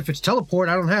teleport. If it's teleport,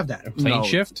 I don't have that. plane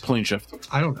shift. Plane shift.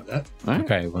 I don't have that. Alright.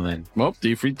 Okay, well then. Well,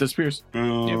 the Ifrit disappears.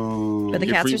 Boo. But the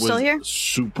The cats Ifrit are still was here?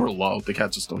 Super low. The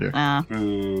cats are still here.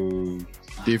 Boo.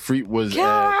 The Ifrit was at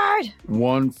God!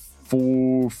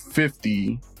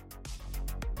 1,450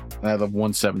 out of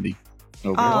 170.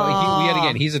 Okay. Well, yet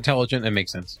again, he's intelligent. That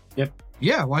makes sense.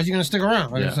 Yeah, why is he going to stick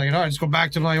around? I Yeah. was like, all right, just go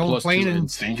back to my old Plus plane two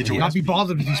and Stay and get your not ass be beat.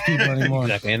 bothered with these people anymore.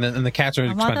 Exactly. And the cats are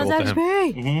I want those expendable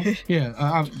to him. XP.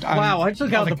 Yeah. Wow, I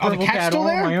took out the purple cats cat still all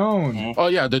on there? my own. Oh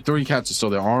yeah, the 3 cats are still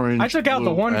there. Orange. I took out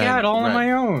the blue, one and cat all on red.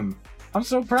 my own. I'm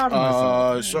so proud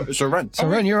of myself. So Ren. So,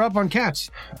 Ren, you're up on cats.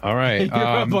 All right. You're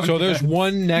up on So there's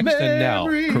one next to Nell,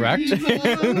 correct?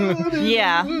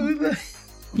 Yeah.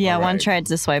 Yeah, All one right. tried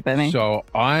to swipe at me. So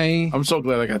I'm so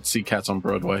glad I got to see Cats on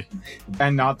Broadway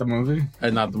And not the movie.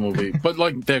 and not the movie. But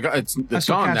like, it's I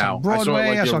saw gone cats now. on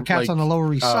Broadway. I saw, your, cats on the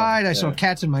Lower East Side. I saw yeah.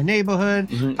 cats in my neighborhood.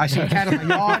 I see a cat in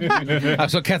my yard. I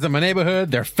saw cats in my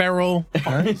neighborhood. They're feral.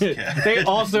 They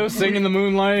also sing in the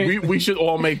moonlight. We should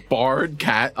all make Bard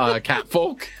cat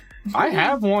folk. I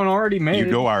have one already made.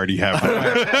 You know I already have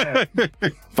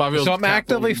one. So I'm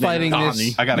actively fighting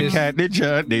this. I got a cat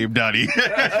ninja named Donnie.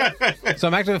 So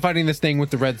I'm actively fighting this thing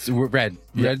with the reds. Red's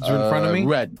in front of me.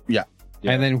 Red, yeah.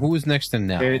 Yeah. And then who's next to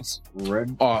Nell? It's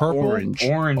red, Purple? Orange.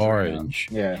 orange.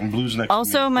 Yeah. And blue's next.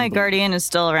 Also, to me. my guardian is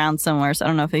still around somewhere, so I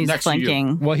don't know if he's Next to you.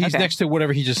 flanking. Well, he's Okay. next to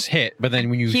whatever he just hit, but then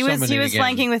when you He summon was it again,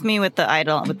 flanking with me with the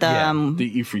idol, with the Yeah.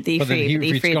 The Ifrit. the but then Ifrit.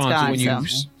 The Ifrit's Ifrit's gone, so when you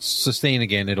so. sustain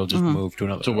again, it'll just move to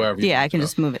another. to wherever. Yeah, I can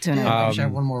just move it to Yeah, another. I wish I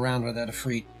had one more round without a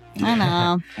free. I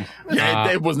know. Yeah,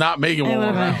 it was not making one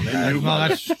would've around. been- They knew Well,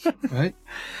 about it. that's right.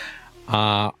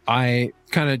 I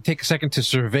kind of take a second to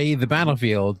survey the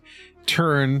battlefield,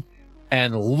 turn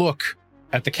and look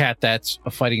at the cat that's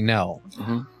fighting Nell.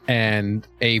 Mhm. And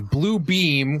a blue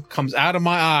beam comes out of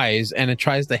my eyes and it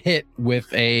tries to hit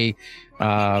with a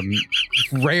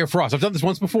ray of frost. I've done this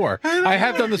once before. I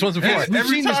have done this once before. We've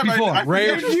seen this before. Ray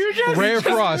of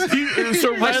frost.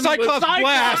 So My Cyclops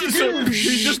blast.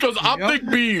 He just goes optic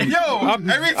beam. Yo,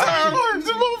 every time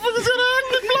the motherfucker's gonna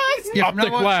optic blast. Yeah, from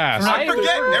Optic now on- blast. from I now-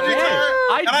 forget every time.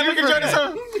 I And I do look at Johnny forget.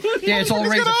 so. Yeah, it's all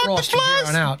He's Razor gonna Frost from here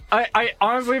on out. I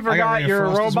honestly got forgot Ray of you're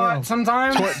a Frost as robot well.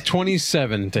 sometimes.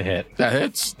 27 to hit. That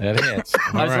hits. That hits.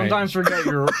 All I right. sometimes forget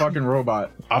you're a fucking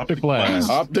robot. Optic blast.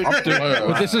 Optic.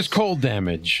 But this is cold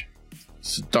damage.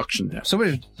 Seduction damage. So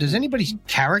wait, does anybody's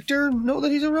character know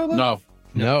that he's a robot? No.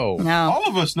 No. No. All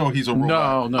of us know he's a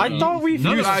robot. No. I thought we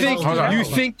None You of us think hold on. you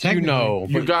think you know,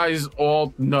 You but guys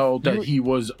all know that he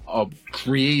was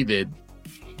created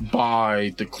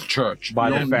by the church. By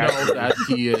you the don't family. know that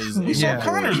he is. He saw Yeah.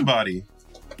 Connor's body.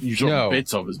 You saw No.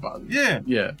 bits of his body. Yeah.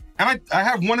 Yeah. And I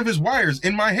have one of his wires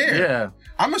in my hair. Yeah.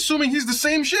 I'm assuming he's the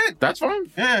same shit. That's fine.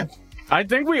 Yeah. I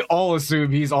think we all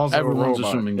assume he's also Everyone's a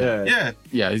robot. assuming that. Yeah. Yeah.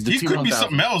 Yeah. He's the He T1000. could be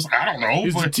something else. I don't know.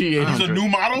 He's the but T800. He's a new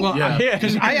model. Well, Yeah. Yeah.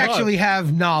 Because I actually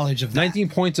have knowledge of that. 19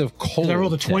 points of cold. 'Cause I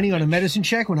rolled a 20 on a damage. medicine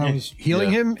check when I was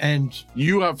healing Yeah. him, and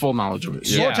You have full knowledge of it.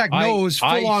 Yeah. Sortak I- knows full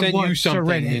I on sent you what something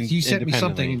Red is. in- He sent me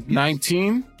something. independently.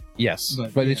 19, Yes,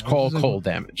 But, but it's yeah, called this is- cold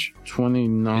damage.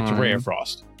 29. It's a ray of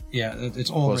frost. Yeah, it's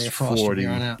all Plus Ray of Frost 40.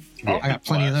 from here on out. Yeah. I got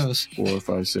plenty of those. 4,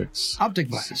 5, 6. Optic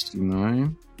blast.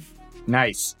 69.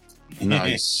 Nice.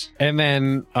 Nice. And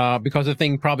then, because the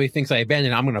thing probably thinks I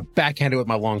abandoned it, I'm going to backhand it with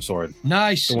my longsword.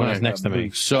 Nice. The one that's next to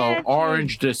me. So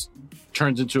orange just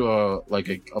turns into a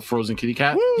frozen kitty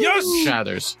cat. Yes!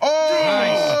 Shatters.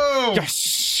 Oh!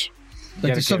 Yes! Like Get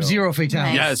the a kill. Sub-Zero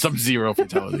fatality. Yeah, Sub-Zero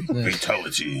fatality.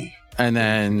 Fatality. And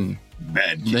then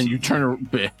Bad. then you turn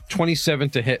a 27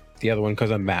 to hit the other one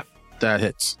because I'm mapped. that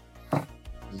hits.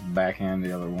 Just backhand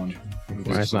the other one.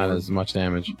 That's not as much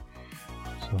damage.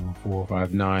 So 4,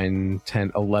 5, 9,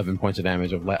 10, 11 points of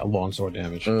damage of longsword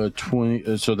damage.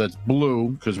 20. So that's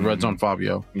blue because red's on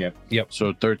Fabio. Yep.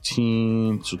 So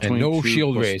 13. So 22 And no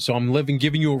shield plus- raise, so I'm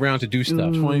giving you a round to do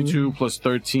stuff. 22 plus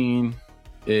 13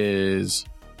 is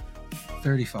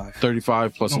 35.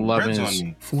 35 plus No, 11 red's on is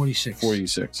me. 46.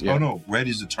 46. Yeah. Oh no, red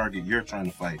is the target you're trying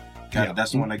to fight. Got Yeah. it.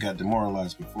 That's the one that got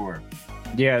demoralized before.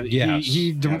 Yeah, Yes.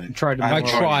 he Got it. tried to. I I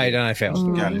tried and I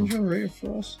failed. Got it. Ray of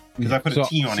Frost. Because I put So, a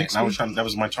T on it, and I was trying. That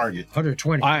was my target.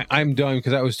 120. I'm done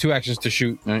because that was 2 actions to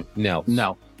shoot Right. Nell.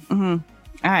 No. Mm-hmm.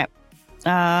 All right. So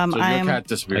your I'm. cat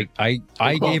disappeared. I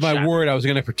Well, gave my shot. word I was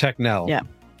going to protect Nell. Yeah.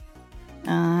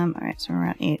 All right. So we're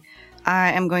at 8.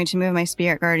 I am going to move my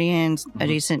spirit guardians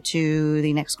adjacent to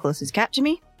the next closest cat to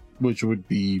me. Which would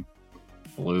be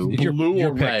blue. It's your- Blue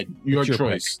your or pick. red. Your It's your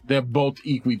choice. They're both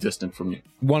equidistant from you.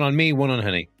 One on me, one on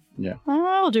Honey.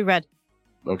 I'll do red.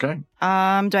 Okay. Do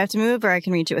I have to move, or I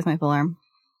can reach it with my full arm?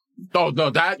 Oh no,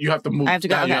 that you have to move. I have to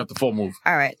go, That you okay. have to full move.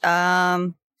 All right.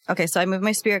 Okay. So I move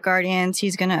my spirit guardians.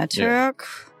 He's gonna attack.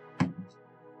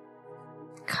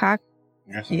 Cock.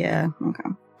 Yes. Yeah. Okay.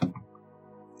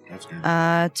 That's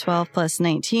good. 12 plus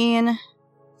 19.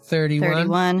 31,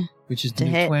 31. which is to the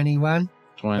new hit. 21.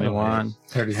 21.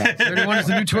 31 is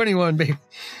the new 21, babe.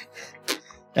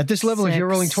 At this level, if you're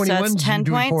rolling 6, so 21, that's 10 you're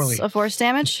doing points poorly. of force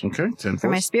damage Okay. 10 for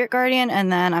my force. spirit guardian,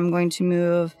 and then I'm going to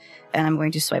move and I'm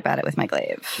going to swipe at it with my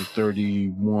glaive. So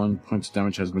 31 points of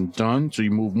damage has been done. So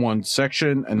you move one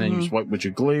section and then you swipe with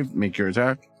your glaive, make your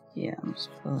attack. Yeah. I'm just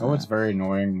pull Oh, it's that. very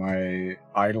annoying. My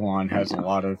Eidolon has a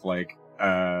lot of like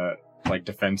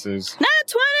defenses. Not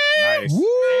 20! Nice.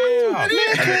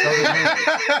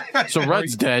 Yeah. So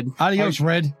red's dead. Adios,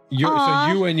 Red. So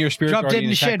Aw. you and your spirit Drop dead guardian in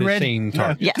the attack shed, the Red. same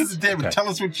target. Yes. Because David, Okay. tell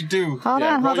us what you do. Hold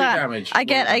Yeah, on, roll hold your on. damage. I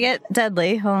get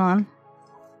deadly. Hold on.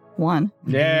 1.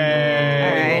 Yay! All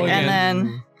right, roll and again.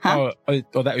 then huh? Oh, that was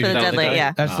For the your deadly, die?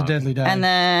 yeah. That's the deadly die. And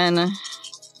then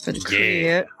for the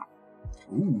crit,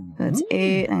 that's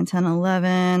 8, 9, 10,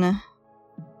 11,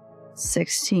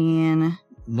 16,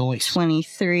 Noise.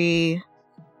 23,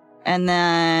 and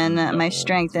then my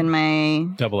strength and my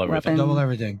Double everything. weapon. Double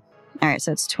everything. All right,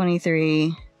 so it's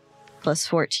 23 plus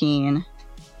 14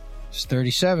 It's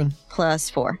 37. plus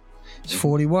 4. It's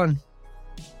 41.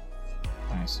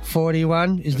 Nice.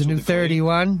 41 is the new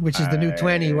 31, which is the new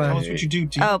 21. Tell us what you do,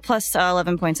 T. Oh, plus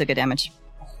 11 points of good damage.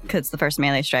 Because it's the first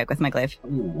melee strike with my glaive.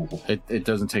 It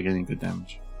doesn't take any good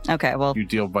damage. Okay, well. You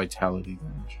deal vitality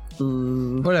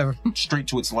damage. Whatever. Straight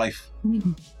to its life.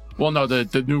 Well, no,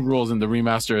 the new rules in the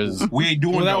remaster is We ain't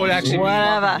doing Well, that those. would actually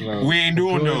Whatever. We ain't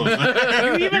doing those.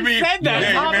 You even said that.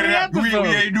 Yeah, top you of the made it up. We episode.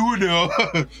 ain't doing those.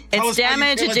 Tell It's us how you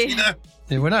damage. feel, It's Tina.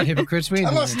 Yeah, we're not hypocrites. We ain't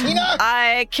Tell doing us, it. Tina.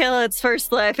 I kill its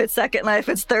first life, its second life,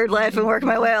 its third life, and work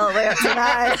my way all the way up to 9.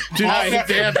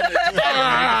 damn it.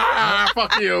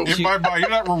 Fuck you. In my mind, you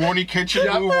know that Roroni kitchen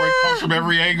move where it comes from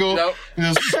every angle? Yep.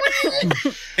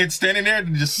 It's standing there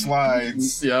and it just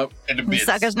slides Yep. into The bits.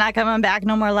 sucker's not coming back.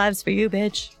 No more lives for you,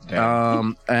 bitch.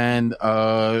 And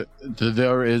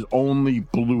there is only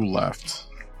blue left.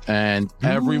 And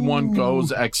everyone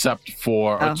goes except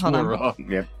for Oh, hold on. Atura.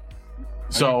 Yep.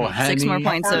 So, 6 more Henny,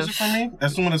 points How far is of. it from me?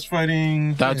 That's the one that's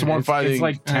fighting. that's the one fighting. It's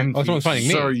like 10 Oh, someone's fighting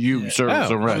me. Sir, you, sir, Oh,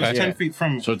 sir, Red. It's 10 feet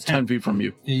from. So it's 10 feet from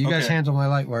you. Yeah, you guys Okay. handle my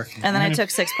light work. And then I took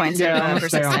 6 points Yeah, I'm of gonna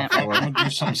stay on persistent. the floor. I'm gonna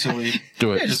do something silly. Do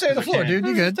Yeah, it. just stay on the floor, dude.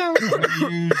 You good? I'm gonna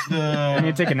use I need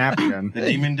to the take a nap again.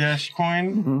 demon dash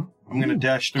coin. Mhm. I'm gonna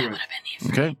dash through it.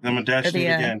 Okay. Then I'm gonna dash Or the, through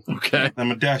it again. Okay. I'm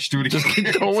gonna dash through it again. Just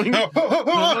keep going. I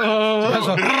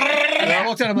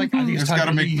looked at him like, I think It's it's time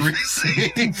gotta to make leave. 3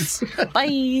 saves.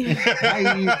 Bye.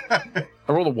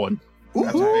 I rolled a 1.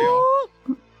 That's a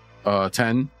fail.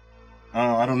 10.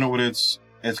 I don't know what it's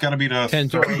gotta be the 10.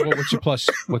 So what's your plus?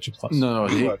 What's your plus? No,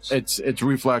 Reflex. it's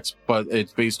reflex, but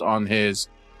it's based on his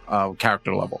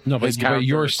character level. No, His but character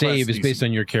your class save is DC. based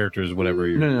on your character's whatever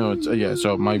you're. No, it's, yeah.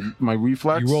 So my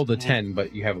reflex. You rolled a 10,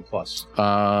 but you have a plus.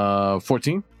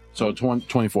 14. So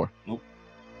 24. I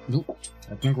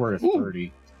think we're at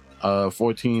 30.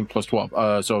 14 plus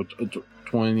 12. So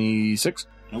 26.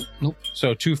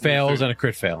 So 2 fails and a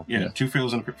crit fail. Yeah, 2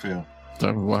 fails and a crit fail.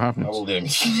 So what happens? Double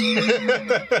damage.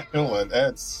 Hold on,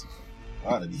 that's a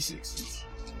lot of D6s.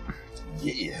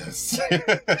 Yes.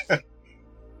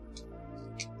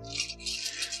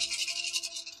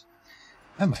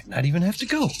 I might not even have to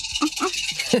go.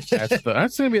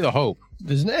 That's going to be the hope.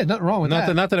 There's nothing wrong with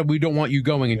Not that. that we don't want you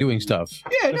going and doing stuff.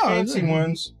 Yeah, The no. fancy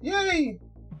ones. Yay.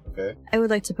 Okay. I would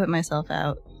like to put myself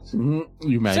out. Mhm.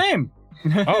 You may. Same.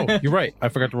 Oh, you're right. I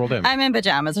forgot to roll damage. I'm in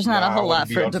pajamas. There's not a whole lot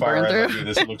for it to burn through.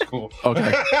 This looks cool.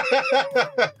 Okay.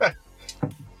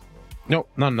 Nope,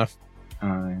 not enough.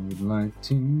 I would like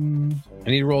to. I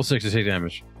need to roll 6 to take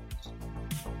damage.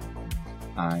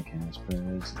 I can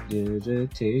spread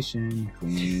digitation,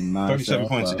 clean myself 37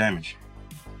 points up. of damage.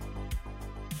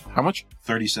 How much?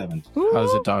 37. How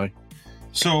does it die?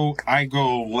 So I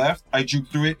go left, I juke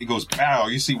through it, it goes pow.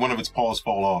 You see one of its paws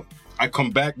fall off. I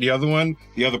come back, the other one,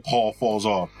 the other paw falls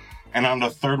off. And on the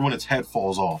third one, its head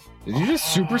falls off. Did you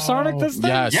just supersonic this thing?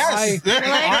 Yes. Yes!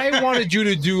 I wanted you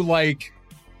to do like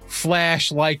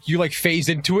flash, like you like phase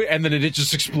into it and then it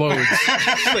just explodes.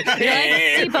 You're like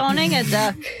deboning a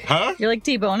duck. Huh? You're like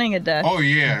deboning a duck. Oh,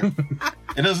 yeah.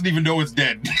 It doesn't even know it's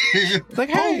dead. It's like,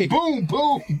 hey, Boom,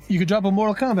 boom. You could drop a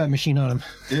Mortal Kombat machine on him.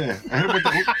 Yeah. I hit him with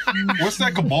the, what's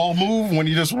that cabal move when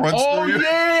he just runs Oh, through you?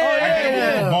 yeah. I hit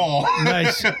him with the ball.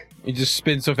 Nice. you just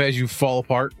spin so fast you fall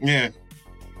apart. Yeah.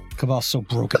 Cabal's so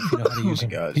broken. You know how to use him.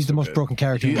 God, He's the so most good. broken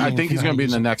character. I think he's going to be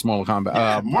in the next Mortal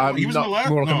Kombat. He was in the last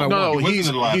Mortal Kombat No, he wasn't he's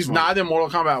in the last he's one. not in Mortal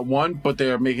Kombat 1, but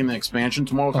they're making an expansion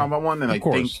to Mortal Kombat 1, and I of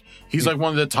course. think he's like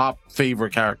one of the top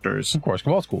favorite characters. Of course,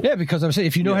 Cabal's cool. Yeah, because I'm saying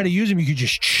if you know how to use him, you could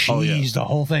just cheese Oh, yeah. the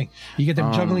whole thing. You get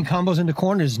them juggling combos in the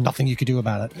corner. There's nothing you could do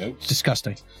about it. Nope. It's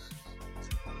disgusting.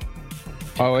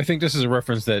 Oh, I think this is a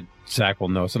reference that Zach will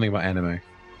know. Something about anime.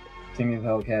 Thinking of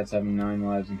Hellcats having 9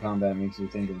 lives in combat makes you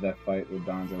think of that fight with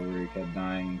Donzo where he kept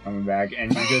dying and coming back,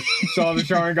 and you just saw the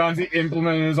Sharingans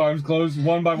implementing his arms closed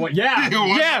one by one. Yeah,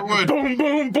 One yeah, by one. boom,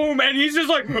 boom, boom, and he's just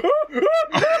like,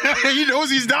 He knows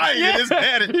he's dying in his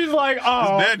head. he's like,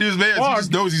 oh, Bad news, man. He fuck.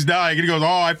 just knows he's dying, and he goes, "Oh,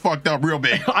 I fucked up real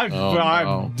big." I'm Oh,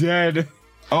 no. dead.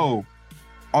 Oh,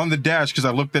 on the dash because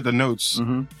I looked at the notes.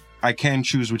 Mhm. I can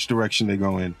choose which direction they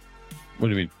go in. What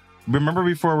do you mean? Remember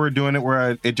before we were doing it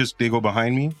where they go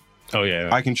behind me? Oh, yeah.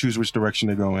 I can choose which direction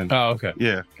they go in. Oh, okay.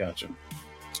 Yeah. Gotcha.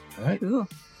 Ooh.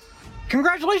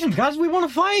 Congratulations, guys, we want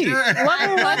to fight.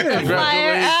 Level 11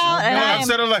 fire out, and I'm,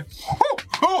 Instead of like,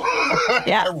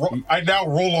 Yeah. I now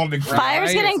roll on the ground.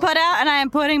 fire's getting put out, and I am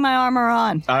putting my armor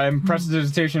on. I'm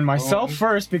prestidigitation myself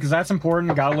first because that's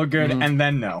important. Gotta look good, and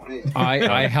then no.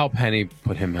 I help Henny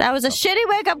put him That was a shitty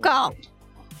wake up call.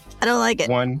 I don't like it.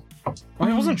 1,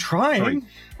 I wasn't trying.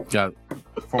 Yeah.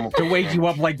 to wake you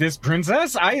up like this,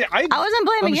 princess. I wasn't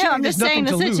blaming you. assuming I'm just there's saying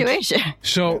the nothing to lose. situation.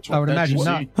 So I would imagine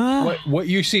not. what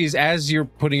you see is as you're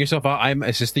putting yourself out, I'm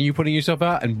assisting you putting yourself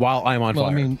out, and while I'm on Well,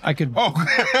 fire. I mean, I could. Oh,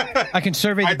 I can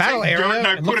survey the battle take area. dirt and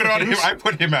I and put look it for on him. things. I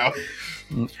put him out.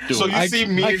 So you see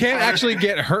me. I and can't fire. actually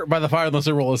get hurt by the fire unless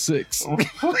I roll a 6.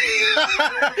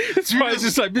 That's why it's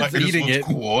just like Like, this eating looks it.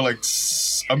 Cool. Like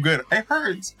I'm good. It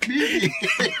hurts.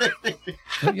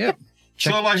 Yeah.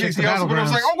 So like check he's the the also, but I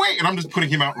was battlegrounds. like, oh wait, and I'm just putting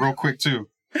him out real quick too.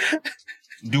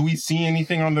 Do we see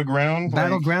anything on the ground? Like,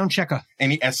 Battleground checker.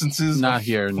 any essences? Not of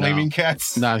here, no. Flaming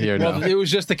cats. Not here, Well, no. it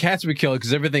was just the cats we killed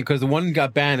because the one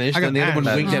got banished I got and the other one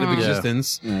banished. winked out of Yeah.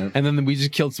 existence, and then we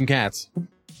just killed some cats.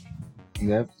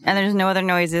 Yep. And there's no other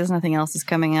noises. Nothing else is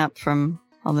coming up from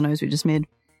all the noise we just made.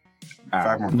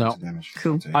 5 more No. points of damage.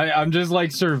 Cool. I'm just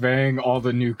like surveying all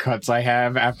the new cuts I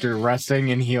have after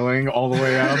resting and healing all the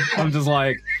way up. I'm just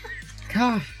like,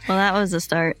 God, Well, that was a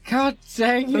start. God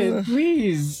dang it,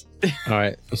 please. All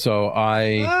right, so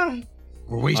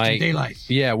We're wasting daylight.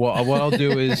 yeah. Well, what I'll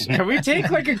do is Can we take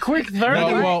like a quick 30?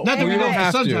 well, Not that we we know don't if the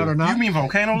have sun's out or to. not. You mean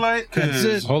volcano light? That's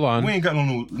it. Hold on. We ain't got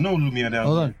no Lumia down.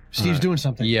 Hold on. Steve's doing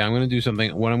something. Yeah, I'm gonna do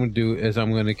something. What I'm gonna do is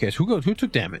I'm gonna cast. Who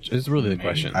took damage? Is really the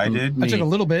question. I did. I took a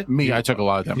little bit. Me, I took a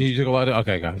lot of them. You took a lot of.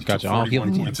 Okay, gotcha. I'll heal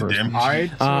 41 you points of first.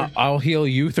 damage. I'll heal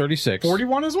you 36.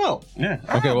 41 as well. Yeah.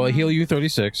 Okay, well, I'll heal you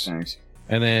 36, Thanks.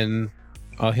 and then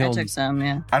I'll I heal. took some,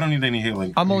 yeah. I don't need any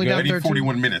healing. I'm only You I down need 13.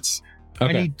 41 minutes. I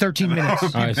Okay. need 13 minutes. All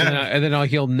right, so then I'll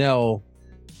heal Nell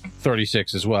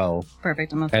 36 as well,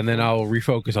 Perfect. I'm and then I'll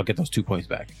refocus. I'll get those 2 points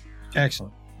back.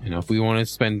 Excellent. You know, if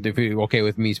you're okay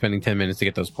with me spending 10 minutes to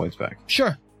get those points back.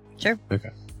 Sure. Okay.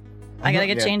 I gotta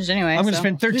get changed anyway. I'm going to so.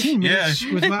 spend 13 minutes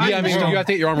with my Yeah, I mean, you have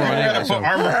to get your armor on anyway. So.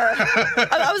 Armor.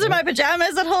 I was in my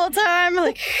pajamas that whole time.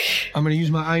 Like, I'm going to use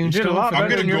my iron did a stone. lot for- I'm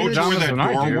better gonna in your go to where pajamas that than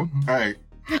I door. do. All right.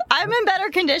 I'm in better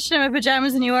condition in my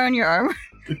pajamas than you are in your armor.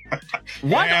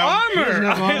 What Damn. armor? He doesn't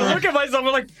have I armor. look at myself.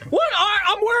 I'm like, what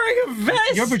I'm wearing a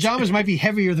vest. Your pajamas might be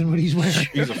heavier than what he's wearing.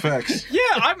 These effects. Yeah,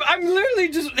 I'm literally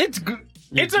just.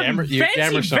 It's a Your fancy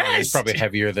jammer stone is vest. probably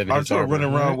heavier than I'm his sort of armor.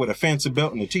 running around with a fancy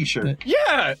belt and a t-shirt.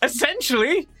 Yeah,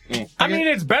 essentially. I mean,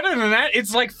 it's better than that.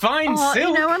 It's like fine Oh, silk.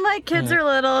 you know when like kids are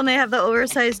little and they have the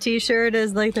oversized T-shirt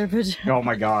as like their pajamas. Oh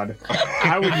my god,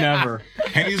 I would never.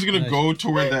 Henny's gonna go to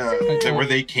where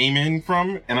they came in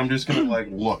from, and I'm just gonna like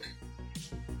look.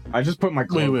 I just put my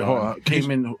clothes Wait, hold on. on.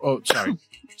 Came in. Oh, sorry.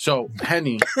 So,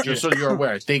 Henny, just so you're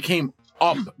aware, they came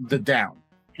up the down.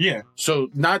 Yeah. So,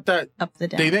 not that Up the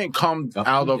down. they didn't come Up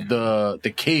out the of the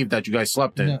cave that you guys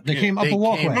slept in. No, they came up They a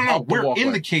walkway. came- No, Up the we're walkway.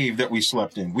 in the cave that we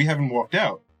slept in. We haven't walked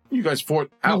out. You guys fought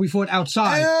out. No, we fought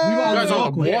outside. We were on guys the are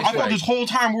walkway. walk- I thought this whole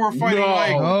time we were fighting No.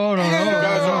 like. Oh, no, You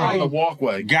guys are on the no.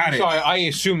 walkway. Got it. So I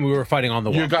assume we were fighting on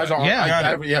the wall. You guys are on. Yeah.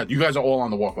 Got it. yeah, you guys are all on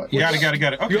the walkway. Got it.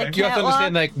 Okay. You have to Yeah, understand,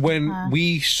 well, like, when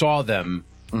we saw them,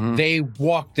 Mhm.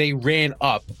 they ran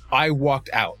up. I walked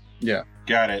out. Yeah.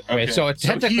 Got it. Okay. Okay. So So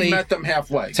technically, he met them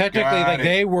halfway. Got like, it.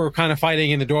 they were kind of fighting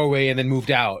in the doorway and then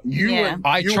moved out. You Yeah. and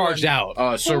I charged out.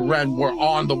 Seren were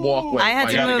on the walkway. I had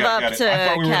to Got it, move got it, up got it. I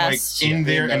thought we to were cast. like in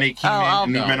there, and they came Oh, in, I'll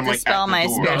and we met them like dispel at the my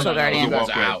door. spiritual guardian. You guys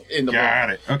are out in the Got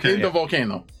it. Okay. in the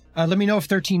volcano. Let me know if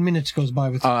 13 minutes goes by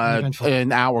with eventful.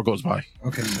 An hour goes by.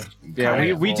 Okay.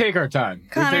 Yeah, we take our time.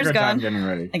 Connor's we take our time gone. getting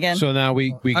ready. Again. So now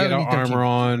we I get only our need 13. armor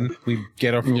on, we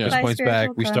get our focus Yeah. Bye, points back,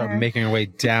 spiritual we start Connor. making our way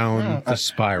down the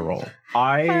spiral.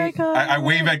 I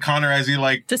wave at Connor as he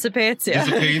like dissipates. Yeah.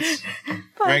 dissipates.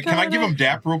 Right? Can I give him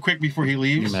dap real quick before he You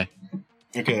leaves? may.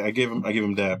 Okay, I give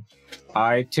him dap.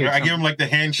 I take. I give him like the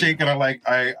handshake, and I like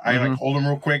Mhm. hold him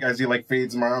real quick as he like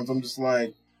fades in my arms. I'm just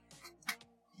like,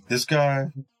 this guy,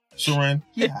 Soren,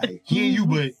 yeah, he ain't you,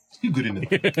 but he good enough.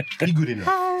 He good enough.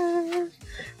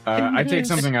 I take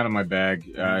something out of my bag.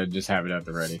 Just have it at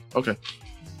the ready Okay.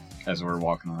 as we're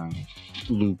walking around.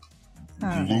 Loop.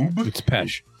 Lube? It's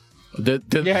Pesh. Yeah,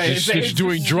 Just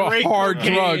doing straight hard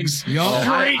cocaine. drugs.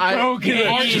 Straight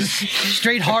cocaine.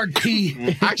 Straight hard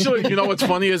pee. Actually, you know what's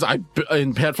funny is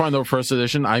in Pathfinder First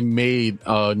Edition, I made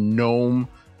a gnome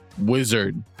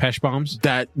wizard Pesh bombs?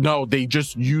 they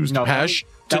just used No, Pesh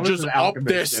that to was just an up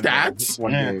their alchemist in there stats.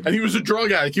 one Yeah. day. And he was a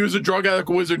drug addict. He was a drug addict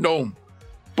wizard gnome.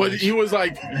 But he was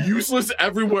like useless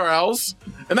everywhere else.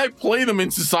 And I played him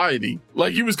in society.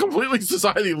 Like he was completely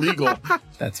society legal.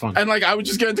 That's fun. And like I would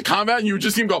just get into combat and you would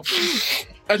just see him go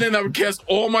and then I would cast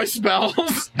all my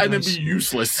spells and then be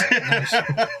useless.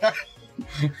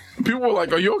 People were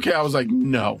like, "Are you okay?" I was like,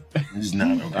 "No, He's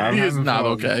not okay. he is not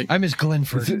okay." I miss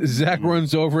Glenford. Zach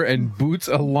runs over and boots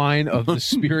a line of the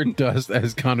spirit dust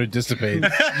as Connor dissipates.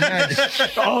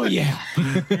 Oh yeah.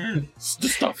 It's the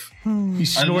stuff.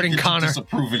 He's I look snorting at you Connor.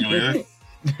 disapprovingly.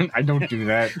 I don't do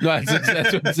that. No,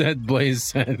 that's what that Blaze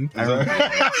said.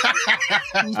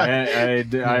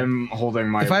 I'm holding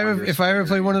my. If I ever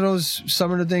play one of those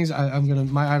summoner things,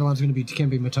 my Eidolon's gonna be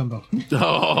Dikembe Mutombo.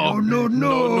 Oh,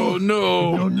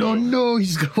 No!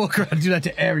 He's gonna walk around and do that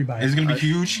to everybody. It's gonna be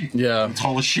huge. Yeah.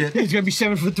 Tall as shit. He's gonna be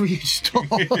 7'3" inches tall.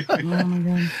 Oh my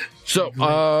god.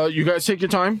 So, you guys take your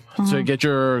time to get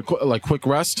your quick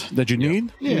rest that you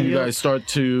need. Yeah. You guys start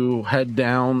to head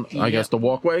down, I guess, the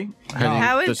walkway.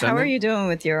 How are descending. you doing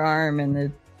with your arm and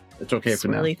the It's okay for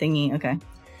now. swirly thingy? Okay.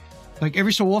 Like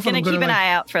every so often, I'm Gonna keep gonna an eye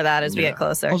out for that as we get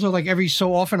closer. Also, like every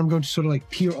so often, I'm going to sort of like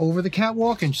peer over the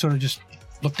catwalk and sort of just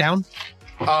look down.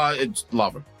 It's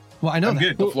lava. Well, I know I'm that.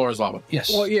 good. The floor is lava.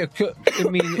 Yes. Well, yeah. I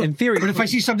mean, in theory. But if I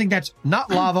see something that's not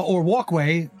lava or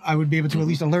walkway, I would be able to at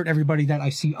least alert everybody that I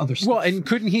see other stuff. Well, and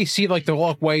couldn't he see like the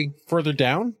walkway further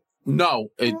down? No,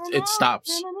 it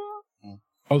stops.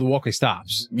 Oh, the walkway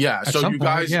stops. Yeah, At so some you point,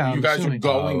 guys yeah, I'm you guys are assuming.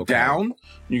 going Oh, okay. down.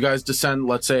 You guys descend,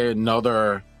 let's say,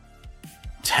 another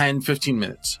 10, 15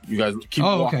 minutes. You guys keep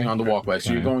Oh, walking okay. on the walkway.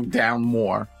 So you're Okay. going down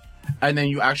more. And then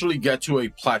you actually get to a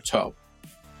plateau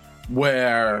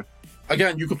where,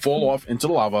 again, you could fall off into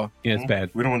the lava. Yeah, it's bad.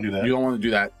 We don't want to do that. You don't want to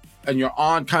do that. And you're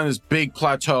on kind of this big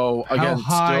plateau. Again, how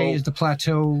high still is the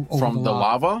plateau over from the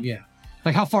lava? Yeah.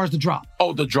 Like how far is the drop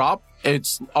Oh, the drop,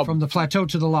 it's up from the plateau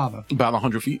to the lava? about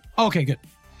 100 feet. Okay, good.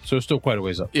 So it's still quite a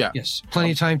ways up. Yeah. Yes,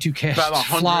 plenty of time to cast About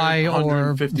 100, fly or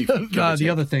 150 feet, give or the take.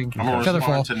 other thing, I'm gonna featherfall.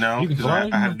 respond to now You can because I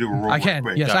fly? had to do a roll. I can.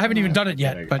 Quick. Yes, I haven't even done it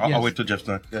yet, but yes. I'll wait till Jeff's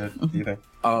done. Go ahead. You think?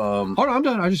 Oh no, I'm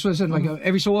done. I just said like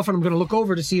every so often I'm going to look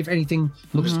over to see if anything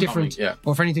looks different, Yeah.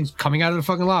 or if anything's coming out of the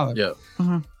fucking lava.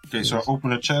 Yeah. Okay, so I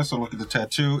open the chest. I look at the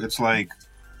tattoo. It's like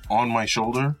on my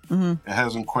shoulder. It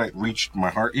hasn't quite reached my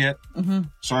heart yet.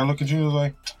 So I look at you and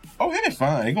like, oh, it ain't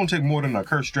fine. It's gonna take more than a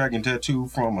cursed dragon tattoo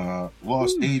from a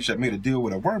lost age that made a deal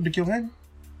with a worm to kill him.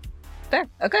 Fair.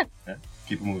 Okay. Yeah,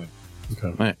 keep it moving.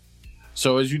 Right.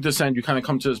 So as you descend, you kind of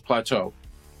come to this plateau.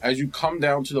 As you come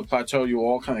down to the plateau, you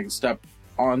all kind of step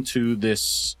onto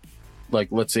this, like,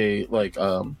 let's say, like,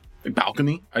 a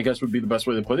balcony, I guess would be the best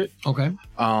way to put it. Okay.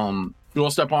 You all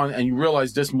step on and you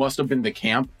realize this must have been the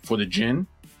camp for the djinn,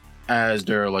 as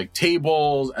there are like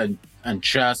tables and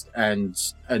chests and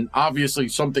obviously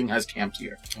something has camped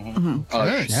here.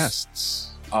 Chests.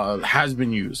 Has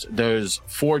been used. There's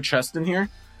 4 chests in here.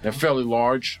 They're fairly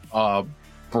large,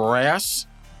 brass,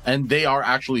 and they are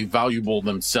actually valuable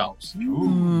themselves.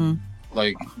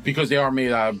 Like, because they are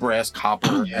made out of brass,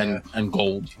 copper, and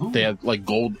gold. They have like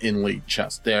gold inlaid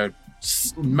chests. They're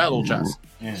metal chests.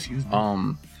 Yeah.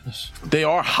 They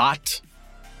are hot,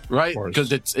 right? course.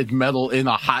 Because it's metal in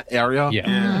a hot area.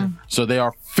 Yeah. So they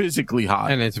are physically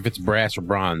hot. And if it's brass or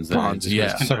bronze, then Bronze, it's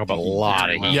yeah. gonna suck up a lot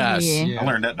of heat. Yes. Yeah. I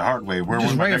learned that the hard way. Where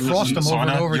Just was my Ray of Frost them over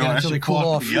and over again until they cool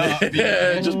off. Yeah,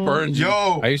 It just burns you.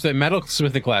 Yo, I used to metal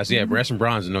smithing class. Yeah, brass and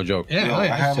bronze is no joke. Yeah, Yo, oh, I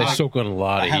yeah. have They like, soak on a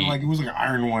lot I of had heat. like it was like an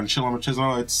iron one chill on my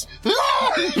chisel. It's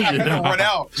I gotta run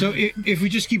out. So if we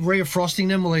just keep Ray of Frosting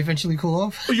them, will they eventually cool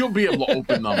off? You'll be able to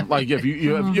open them. Like if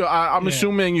I'm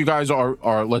assuming you guys are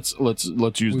let's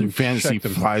use the fantasy check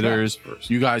them for fighters. traps first.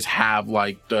 You guys have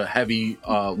like the heavy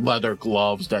leather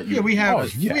gloves that you Yeah, we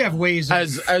have we have ways of,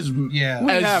 as yeah.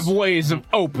 We as- have ways of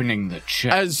opening the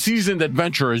chest. as seasoned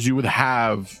adventurers, you would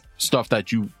have stuff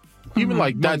that you even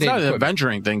like that's Mundane not an equipment.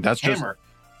 adventuring thing. That's just Hammer.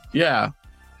 yeah.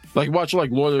 Like watch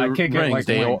like Lord I of the kick it Rings. like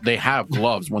They Link. they have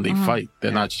gloves when they fight.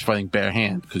 They're not just fighting bare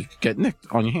hand because you could get nicked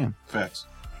on your hand. Facts.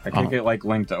 I kick it like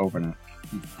Link to open it.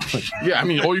 Yeah, I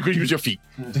mean, or you could use your feet.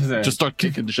 Just start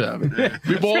kicking the shit out of it.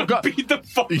 We've all got beat the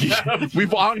fuck out of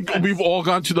we've all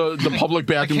gone to the public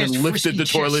bathroom and cast lifted the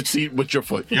frisky toilet chest. seat with your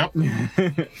foot. Yep.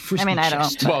 I mean, I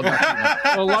don't. Well,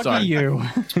 Well, lucky Sorry. you.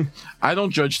 I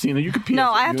don't judge Tina. You can pee.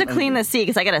 No, I have to clean the seat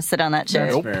because I got to sit on that chair.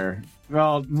 That's Nope. fair.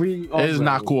 Well, we. It is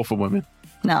not cool for women.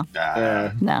 No,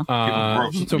 Ah, no.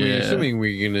 gross. So we're Yeah. assuming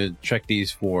we're gonna check these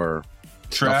for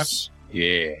traps.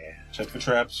 yeah. Check for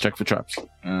traps. Check for traps.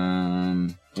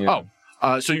 Yeah.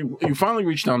 So you finally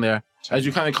reach down there. As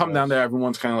you kind of come down there,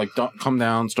 everyone's kind of like come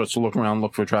down, starts to look around,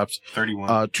 look for traps.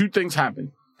 31. 2 things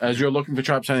happen as you're looking for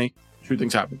traps. Henny, 2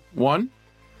 things happen. One,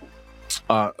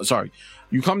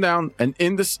 you come down and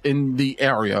in the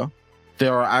area,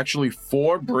 there are actually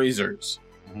 4 braziers,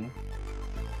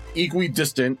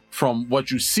 equidistant from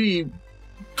what you see,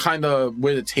 kind of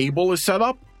where the table is set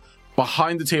up.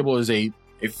 Behind the table is a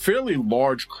fairly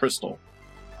large crystal.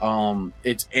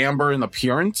 It's amber in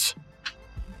appearance,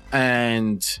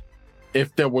 and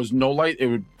if there was no light,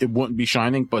 it wouldn't be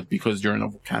shining. But because you're in a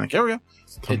volcanic area,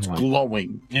 it's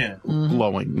glowing, Yeah.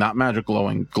 glowing, not magic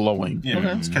glowing, glowing. Yeah.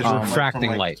 Okay. It's catching light Refracting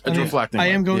from, light. It's reflecting. I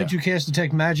am light, going yeah. to cast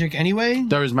detect magic anyway.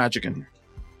 There is magic in here.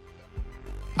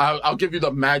 I'll give you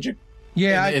the magic.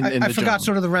 Yeah, in I the forgot general.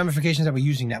 sort of the ramifications that we're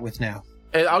using that with now.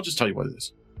 And I'll just tell you what it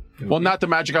is. Well, not the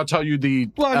magic. I'll tell you the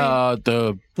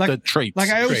traits. Like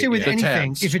I always say with the anything,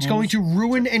 tags. if it's going to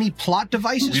ruin any plot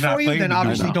devices We're not for you, playing then the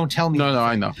obviously game. don't tell me. No,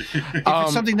 I know. If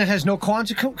it's something that has no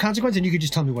consequence, then you could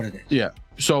just tell me what it is. Yeah.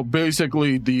 So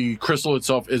basically, the crystal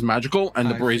itself is magical, and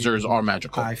the I braziers figured- are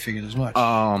magical. I figured as much.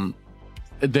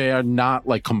 They are not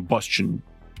like combustion.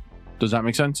 Does that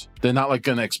make sense? They're not like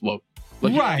gonna explode.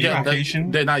 Like, Right, right.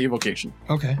 Evocation? They're not evocation.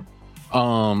 Okay.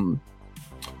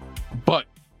 But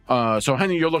so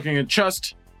Henny, you're looking at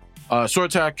chest.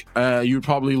 Sortak, you'd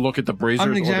probably look at the braziers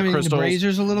I'm or the examining the crystals.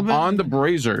 braziers a little bit. On the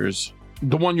braziers,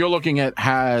 the one you're looking at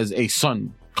has a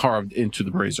sun carved into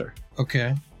the brazier.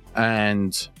 Okay.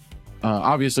 And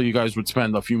obviously you guys would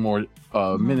spend a few more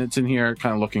minutes in here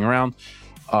kind of looking around.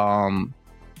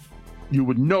 You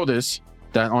would notice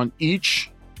that on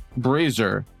each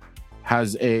brazier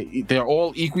they're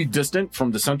all equidistant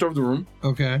from the center of the room,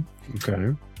 Okay.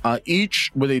 Okay.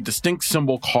 each with a distinct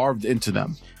symbol carved into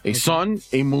them: a sun,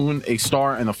 a moon, a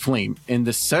star, and a flame. In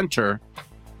the center,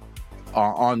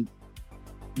 on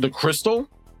the crystal,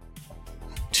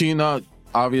 Tina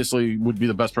obviously would be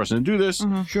the best person to do this.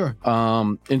 Sure.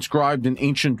 Inscribed in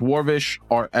ancient Dwarvish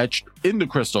are etched in the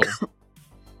crystal.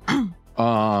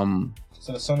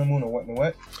 So the sun and moon are what and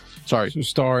what? Sorry, So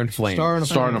star and flame. Star and a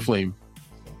star and a flame. flame.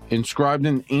 Inscribed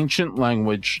in ancient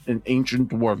language, in ancient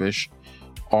Dwarvish,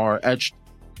 are etched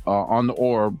on the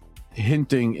orb,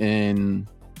 hinting in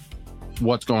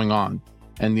what's going on.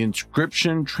 And the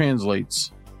inscription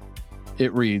translates,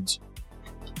 it reads,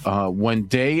 when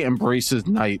day embraces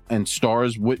night and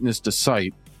stars witness the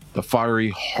sight, the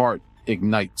fiery heart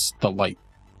ignites the light.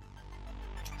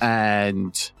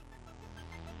 And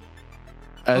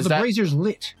as the that, braziers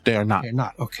lit. they are not. They're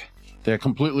not. Okay. They're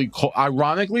completely cold.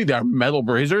 Ironically, they're metal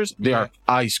braziers. They are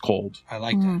ice cold. I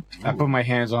like that. I put my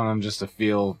hands on them just to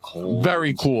feel cold.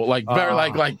 Very cool. Like very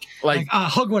like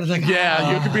Hug one. Like,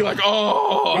 yeah, you could be like,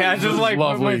 oh Yeah, this just is like put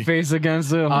my lovely. face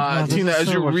against it. Tina,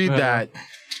 as you read that,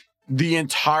 the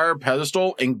entire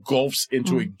pedestal engulfs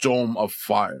into a dome of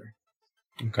fire,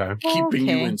 Okay. keeping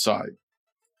you Okay. inside.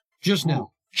 just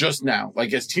now. Just now,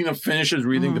 like as Tina finishes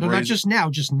reading the No, not brazier, just now.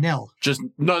 Just Nell.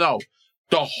 no,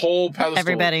 the whole pedestal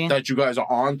Everybody. that you guys are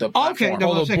on, the platform,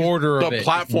 no, Oh, the border of the it.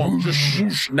 platform, just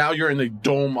swoosh, now you're in the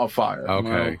dome of fire.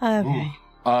 Okay.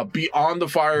 Okay. Beyond the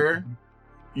fire,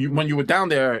 when you were down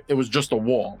there, it was just a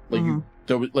wall. Like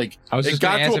there was like I was it just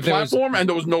got gonna to ask a if there was- platform and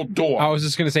there was no door. I was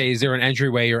just gonna say, is there an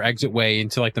entryway or exit way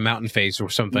into like the mountain face or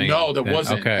something? No, there Then-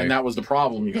 wasn't, Okay. and that was the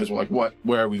problem. You guys were like, "What?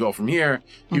 Where we go from here?"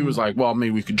 He was like, "Well,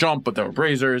 maybe we could jump, but there were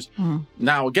braziers."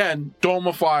 Now again, dome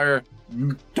of fire.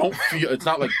 You don't feel it's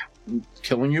not like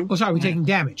killing you, Oh, sorry. We're taking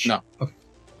damage. No. Okay.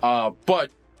 but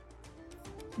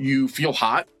you feel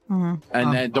hot, and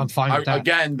then I'm fine with that.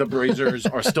 again the braziers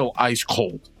are still ice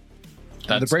cold.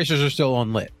 the bracers are still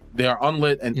unlit. They are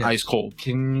unlit and Yes. ice cold.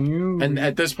 Can you? And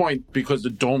at this point, because the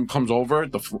dome comes over,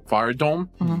 the fire dome,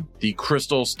 the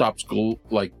crystal stops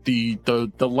like the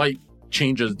light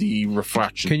changes the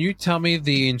refraction. Can you tell me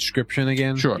the inscription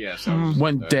again? Sure. Yes.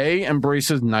 When day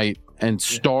embraces night and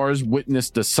stars witness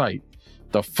the sight,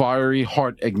 the fiery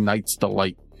heart ignites the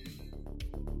light.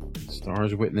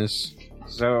 Stars witness.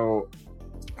 So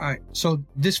All right. So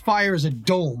this fire is a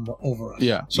dome over us.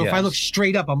 Yeah. So if I Yes. look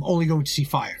straight up, I'm only going to see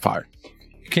fire. Fire.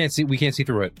 We can't see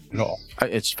through it at all.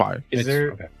 It's fire. is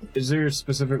okay. there a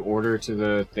specific order to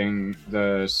the thing,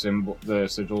 the symbol, the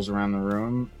sigils around the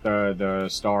room, the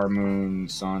star, moon,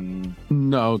 sun,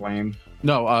 No, flame?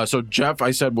 no. So Jeff,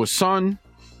 I said was sun.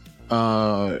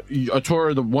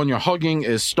 Atura, the one you're hugging,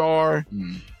 is star.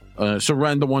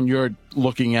 Seren, the one you're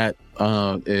looking at,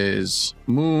 is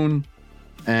moon,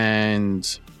 and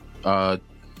then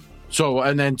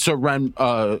Seren,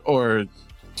 or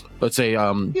let's say,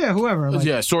 Yeah, whoever. Like,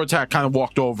 Sortak kind of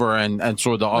walked over and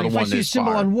saw the like other if one I see a is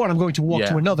symbol fire. on one, I'm going to walk Yeah.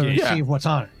 to another and Yeah. see what's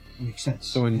on it. Makes sense.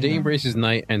 So when day embraces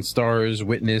night and stars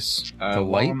witness the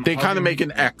light. They kind of make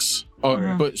an X.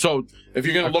 But so if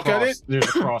you're gonna look at it, There's a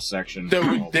cross section.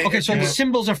 Okay, so the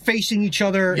symbols are facing each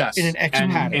other Yes. in an X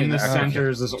and pattern. in the Okay. center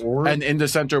is this orb. and in the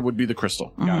center would be the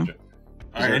crystal. Gotcha.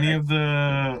 Are any of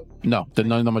the No,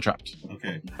 none of them are trapped.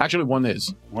 okay? Actually, one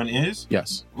is. One is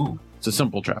Yes, ooh it's a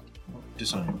simple trap.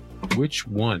 disarm. Which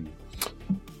one?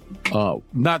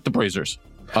 Not the braziers.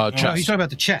 Oh, he's Chest. talking about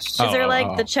the chests. Is there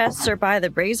like the chests are by the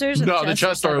braziers? Or No, the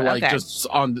chests are like okay. just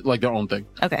on like their own thing.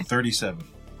 Okay. 37.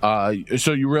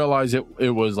 So you realize it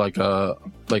was like a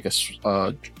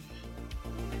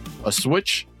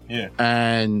switch, Yeah.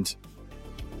 and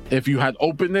if you had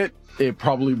opened it, it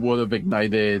probably would have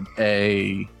ignited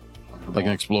a like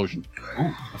an explosion.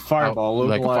 A fireball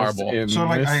Like a localized fireball. in So,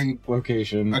 like, this I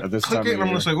location I at this click time it, of and I'm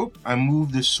year. just like, oop, I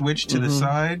move the switch to the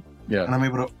side, and Yeah, I'm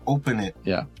able to open it.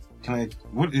 Yeah. Can I?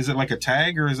 What is it, like a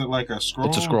tag or is it like a scroll?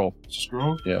 it's a scroll. It's a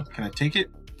scroll. Yeah. Can I take it?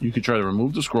 You could try to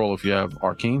remove the scroll if you have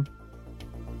arcane.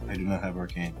 I do not have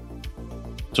arcane.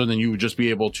 So then you would just be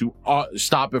able to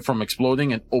stop it from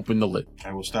exploding and open the lid.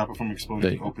 I will stop it from There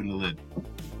exploding. you go. Open the lid.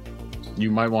 You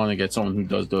might want to get someone who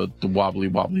does the wobbly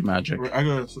magic. I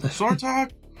go, sword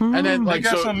talk. And then I like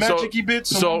got so, some so magic-y bits,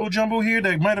 some so- mumbo jumbo here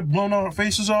that might have blown our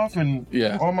faces off and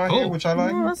yeah. all my hair, which I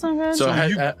like. Oh, that's not good. So,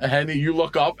 So Henny, you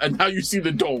look up and now you see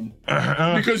the dome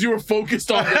and because you were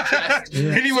focused on the chest.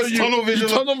 he was you, tunnel vision.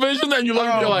 You tunnel vision, and you look,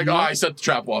 Oh, you're like, no. I set the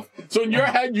trap off. So in your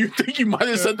head, you think you might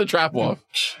have set the trap off.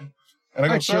 And I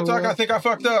go, Alright, sword so, talk. I think I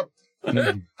fucked up.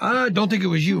 I don't think it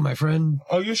was you, my friend.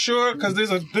 Are you sure? Because there's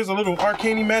a little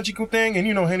arcane magical thing, and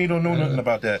you know Henny don't know nothing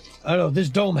about that. I don't know. This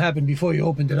dome happened before you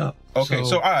opened it up. Okay,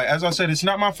 so all right, as I said, it's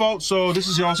not my fault, so this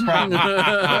is y'all's problem.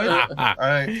 All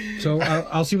right. So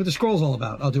I'll see what the scroll's all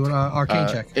about. I'll do an arcane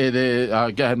check. It is. Go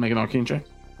ahead and make an arcane check.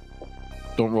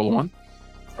 Don't roll a 1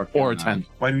 or a 10.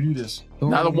 Why do we do this?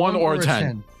 Not a 1 or a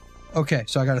 10. Okay,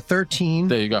 so I got a 13.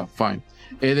 There you go. Fine.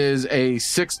 It is a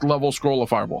 6th level scroll of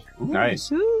fireball. Nice.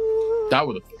 That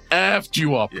would have effed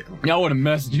you up. Y'all would have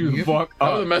messed you the fuck That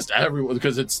would up. have messed everyone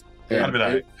because it's. Yeah, I'd be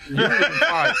like- you would have been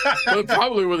fine. But it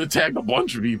probably would have tagged a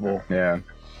bunch of people. Yeah.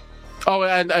 Oh,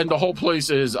 and the whole place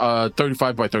is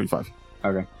 35 by 35.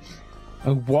 Okay. I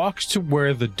walks to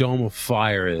where the dome of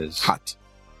fire is. Hot.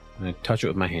 And I touch it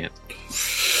with my hand.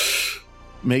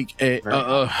 Make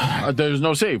a. There's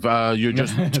no save. You're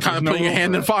just kind of no putting your roll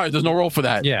hand for in fire. There's no roll for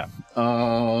that. Yeah.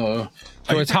 So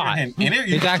So it's hot.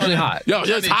 It's actually hot. Yo,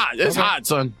 it's hot. It's hot,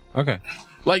 son. Okay.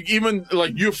 Like even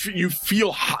like you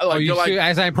feel hot. Like Oh, you you're like see-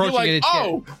 as I'm you're approaching like, it, it's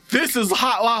oh, this is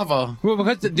hot lava. Well,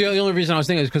 because the only reason I was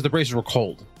thinking is because the bracers were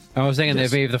cold. I was thinking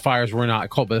that maybe the fires were not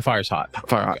cold, but the fire's hot.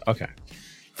 Fire hot. Okay.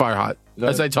 Fire hot.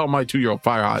 As I tell my 2-year-old,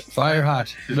 fire hot. Fire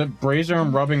hot. The brazier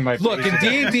I'm rubbing my Look, face in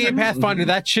D&D and Pathfinder,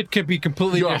 that shit could be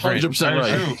completely You're different. 100% That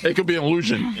is right. true. It could be an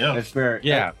illusion. Yeah. It's fair.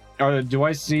 Yeah. Do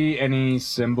I see any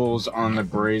symbols on the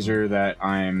brazier that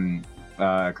I'm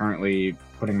currently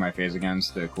putting my face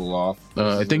against to cool off?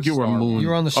 I think you were Star moon. one.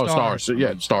 You're on the Oh, star. star. So,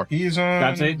 yeah, star. He's on.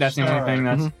 That's it. That's the only thing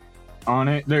that's on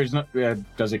it. There's no.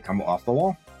 Does it come off the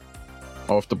wall?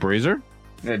 Off the brazier?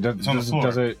 Does, It's on the floor.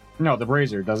 does it? No, the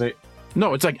brazier. Does it?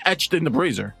 No, it's like etched in the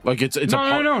brazier. Like it's a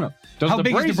part. No. Does How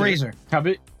big is the brazier? How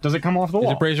big? Does it come off the Is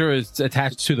wall? the brazier is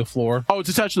attached to the floor? Oh, it's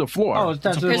attached to the floor. Oh, it's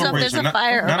attached to the There's wall. a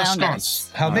fire not a around sconce.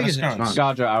 us. How big Not a is it? sconce.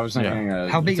 Gotcha. I was thinking.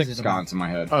 How big it's is like it about? sconce in my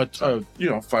head.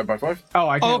 5 by 5. Oh,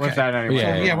 I can't Okay. lift that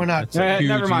anyway. Yeah, we're not. It's a huge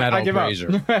never mind. metal I give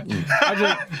brazier.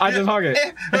 up. I just hug it.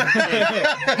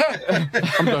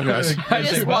 I'm done, guys. I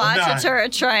just watch a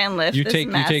turret try and lift You this take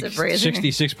massive brazier.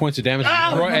 66 points of damage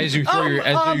as you throw your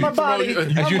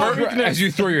as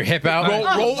you throw your hip out.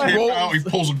 Roll. He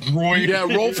pulls a groin. Yeah,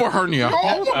 roll for hernia.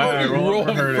 Roll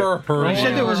for her. You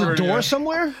said there was a Yeah. door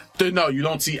somewhere? No, you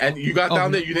don't see any. You got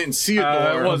down there, you didn't see it.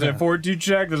 What was it? 42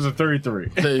 check. There's a 33.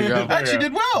 There you go. Actually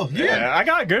did well. Yeah. Yeah, I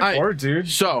got a good Alright. fortitude.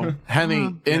 So,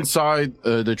 Henny, inside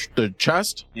the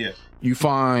chest, Yeah. you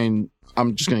find.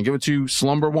 I'm just gonna give it to you.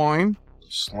 Slumber wine,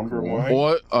 Slumber wine.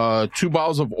 or 2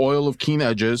 bottles of oil of keen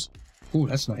edges, Ooh,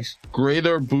 that's nice.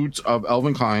 greater boots of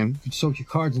elven kind, You could soak your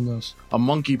cards in those. a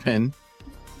monkey pin,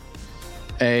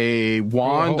 a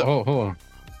wand. Hold on.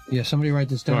 Yeah, somebody write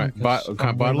this down. All right. because I'm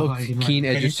way Bottle behind in of my- keen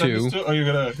Can you edges send this 2. to? Oh, you're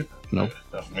gonna. No.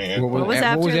 Oh, man. What was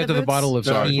after the the bottle of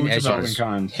Sorry, keen Boots of edges?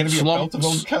 elven kind. Can it be a Slum- belt of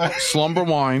those kind? Slumber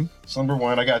wine, Slumber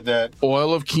wine. I got that.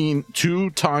 oil of keen, 2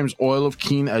 times oil of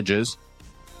keen edges,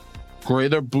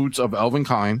 greater boots of elven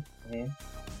kind.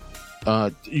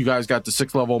 You guys got the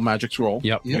 6th level magic scroll.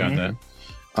 Yep, you got that.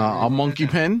 A monkey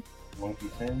pin, Monkey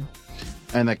pin.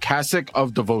 and a cassock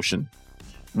of devotion,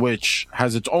 which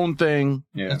has its own thing,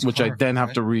 Yeah. That's which I clerical, then have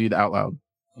right? to read out loud.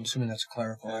 I'm assuming that's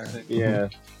clerical. Yeah.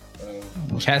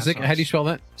 Cassock, how do you spell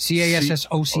that?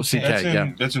 CASSOCK. That's in,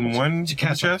 yeah. that's in one It's a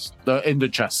castle. chest. In the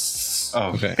chests.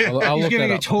 Oh, Okay, I'll He's look giving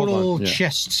that a up. Hold total on. Yeah.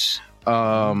 chests.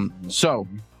 So,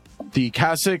 the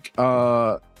cassock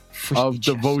Frisbee of chest.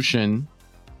 devotion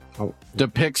Oh.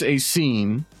 depicts a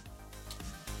scene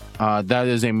that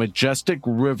is a majestic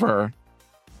river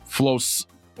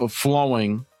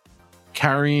flowing,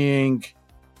 carrying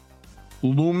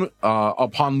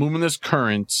upon luminous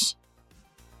currents,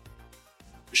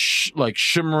 like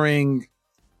shimmering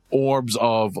orbs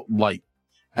of light.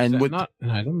 And Is that with not an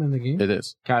item in the game? it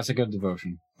is. Cassock of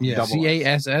devotion. Yeah. Double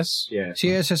CASS? Yeah.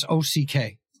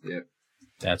 CASSOCK.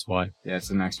 That's why. Yeah, it's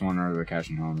the next one or the cash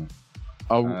and helmet.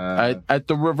 At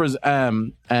the river's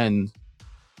end,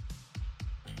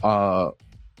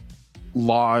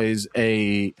 lies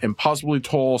a impossibly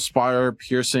tall spire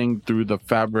piercing through the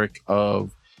fabric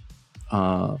of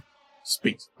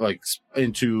space, like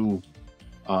into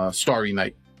starry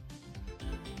night.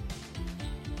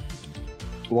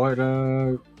 What,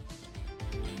 can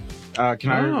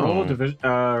I roll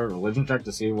a religion check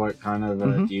to see what kind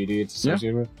of deity it's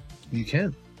associated with? You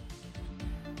can.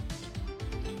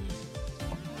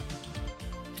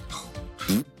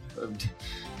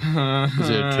 Is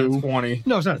it a 2? 20.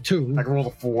 No, it's not a 2. I can roll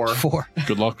a 4. 4.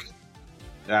 Good luck.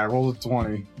 Yeah, I rolled a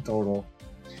 20 total.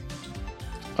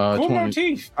 Cool 20.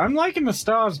 Motif. I'm liking the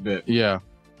stars bit. Yeah.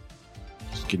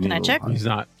 Can I check? He's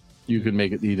not. You could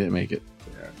make it. He didn't make it.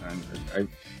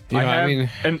 Yeah, I mean,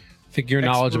 I think your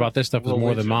knowledge about this stuff is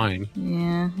more than mine.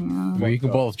 Yeah. Well, you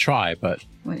can both try, but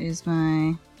What is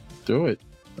my Do it.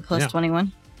 plus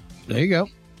 21? There you go.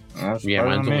 yeah,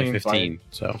 mine's only 15.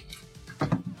 So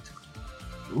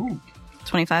Ooh.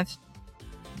 25.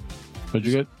 What'd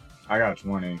you get? I got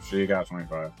 20. So you got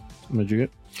 25. What'd you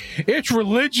get? it's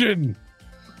religion.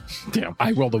 Damn.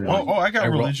 I rolled a 1. Oh, I got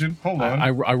roll- religion. Hold on.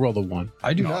 I rolled a 1.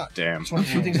 I do not. Damn. It's one of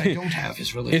the few things I don't have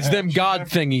is religion. It's them god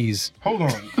thingies. Hold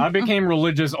on. I became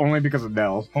religious only because of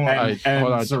Nell. Hold on.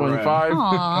 Hold on. Seren. 25.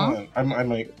 Aww. Hold on. I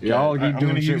might. Y'all keep I'm doing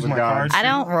gonna shit use with my God. cards. I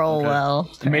don't roll Okay.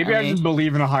 well. Maybe I apparently. just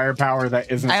believe in a higher power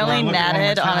that isn't. I only look at all my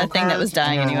natted on a tarot thing that was cards,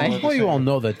 dying and anyway. I'll Well, you all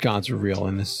know that gods are real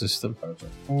in this system.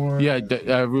 Yeah,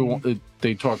 everyone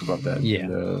they talk about that.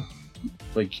 Yeah.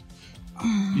 Like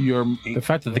your The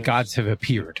fact that the gods have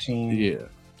appeared. 18 yeah.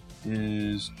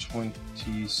 is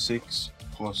 26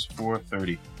 plus 4,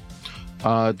 30.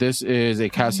 This is a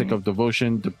cassock of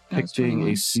devotion depicting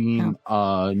a scene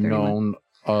known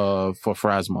for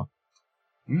Phrasma.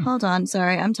 Hold on.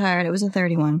 Sorry. I'm tired. It was a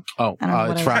 31. Oh, I don't know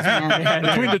what it's I was Phrasma. looking at.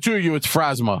 Between the two of you, it's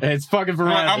Phrasma. It's fucking for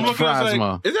I'm looking at it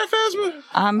Phrasma. like, is that Phasma?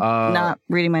 I'm not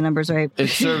reading my numbers right. It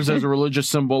serves as a religious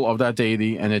symbol of that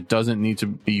deity, and it doesn't need to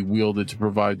be wielded to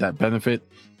provide that benefit.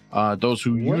 Those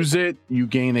who use it, you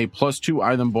gain a +2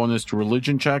 item bonus to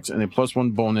religion checks and a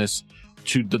 +1 bonus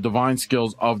to the divine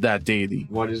skills of that deity.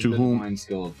 What is to the whom divine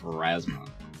skill of Pharasma?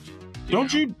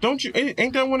 Don't you?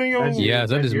 Ain't that one of your? That's- Yeah,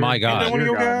 that is my Ain't that god. one of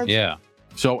your gods? Yeah.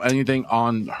 So anything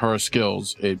on her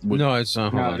skills, it would. No, it's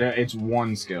hold No, on. it's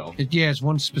one skill. It's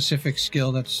one specific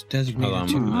skill that's Hold designated on,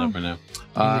 to. I'm looking it up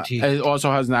right now. deity. It also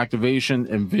has an activation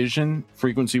and vision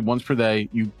frequency once per day.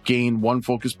 You gain 1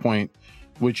 focus point,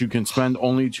 which you can spend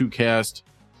only to cast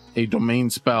a domain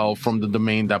spell from the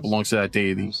domain that belongs to that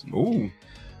deity. Ooh.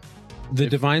 The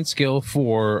divine skill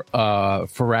for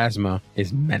Pharasma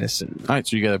is medicine. All right,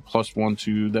 so you get a +1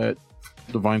 to that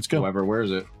divine skill. Whoever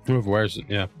wears it. Whoever wears it,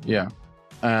 yeah. Yeah.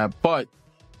 But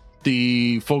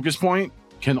the focus point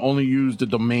can only use the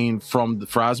domain from the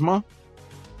Phrasma.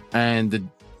 And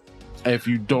if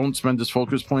you don't spend this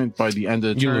focus point by the end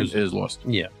of the You turn, lose. it is lost.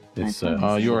 Yeah. It's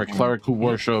You're a cleric who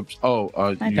worships.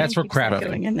 That's for crafting.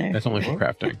 Going in there. That's only for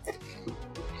crafting.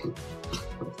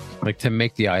 Like to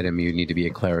make the item, you need to be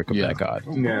a cleric of Yeah. that god.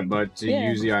 Yeah, but to Yeah.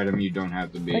 use the item, you don't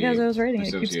have to be. Like as I was writing,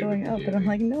 it keeps associated going with up, the and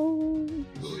I'm deity. like, no.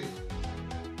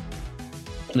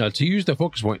 No, to use the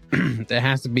focus point, it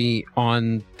has to be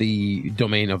on the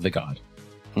domain of the god.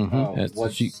 Mhm. Oh, That's-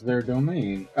 what's she- their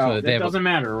domain? So Oh, they it have a- doesn't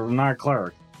matter. I'm not a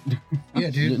cleric. Yeah,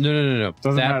 dude. No.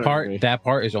 Doesn't matter That to part, me. that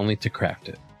part is only to craft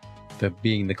it. The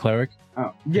being the cleric,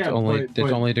 Oh, yeah, it's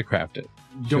only to craft it.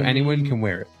 So domain- anyone can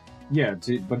wear it. Yeah,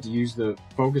 but to use the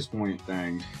focus point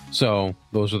thing. So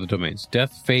those are the domains: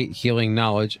 death, fate, healing,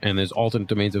 knowledge, and there's alternate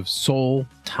domains of soul,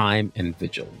 time, and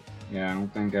vigil. Yeah, I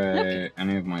don't think Okay.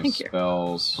 any of my Thank you.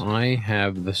 spells. I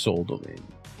have the soul domain.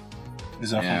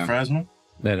 Is that Yeah. from Phrasma?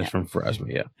 That is from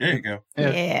Phrasma, yeah. There you go.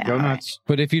 Yeah. Go nuts.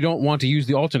 But if you don't want to use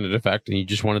the alternate effect and you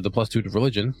just wanted the +2 to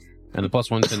religion and the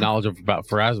 +1 to knowledge about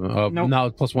Phrasma, Nope.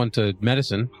 knowledge +1 to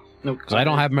medicine, Nope. because I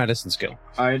don't have medicine skill.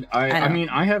 I don't. mean,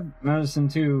 I have medicine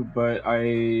too, but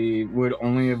I would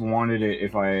only have wanted it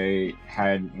if I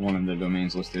had one of the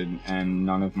domains listed, and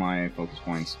none of my focus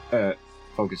points,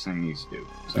 focus thingies do.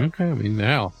 So, Okay, I mean,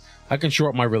 hell, I can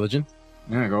short my religion.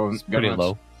 yeah, go. It's pretty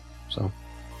low, so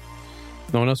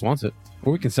no one else wants it.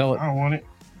 Or we can sell it. I don't want it.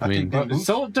 I mean- think that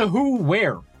Sell it to who?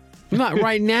 Where? Not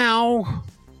right now.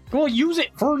 Well, use it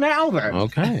for now then.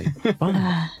 Okay,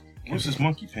 fine. What's this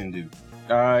monkey pin do?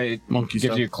 It Monkey gives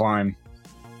stuff. you climb.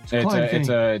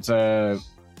 It's a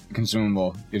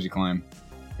consumable. Gives you climb.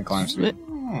 A climb speed.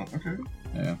 Oh, okay.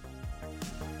 Yeah.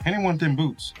 Anyone them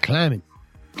boots? Climbing.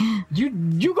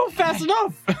 You go fast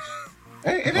enough.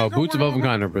 Hey, it Oh, ain't boots of gonna work.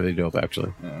 Elvenkind are really dope,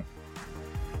 actually.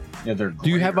 Yeah, they're. Do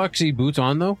you have actually boots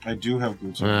on though? I do have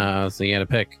boots. On. So you got to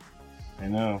pick. I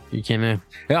know. You can't have,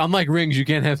 unlike rings, you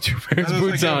can't have two pairs of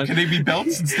boots on. Can they be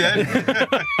belts instead?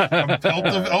 A belt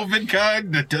of elven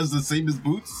kind that does the same as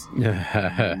boots?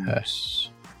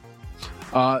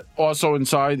 Also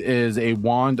inside is a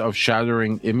wand of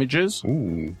shattering images.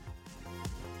 Ooh.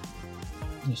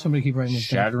 Somebody keep writing this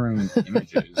down. Shattering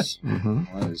images. Mm-hmm.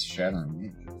 What is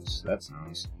shattering images? That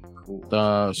sounds cool.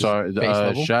 Sorry, Base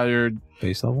level? shattered.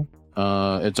 Base level?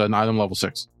 It's an item level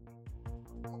 6.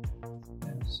 Yeah,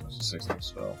 so it's a 6th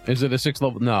spell. Is it a 6th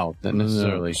level? No, not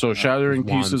necessarily. So shattering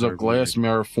Wands pieces are of glass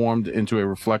mirror formed into a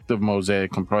reflective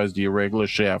mosaic comprise the irregular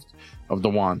shaft of the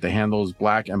wand. The handle is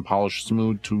black and polished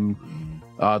smooth to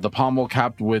the pommel,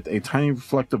 capped with a tiny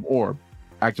reflective orb.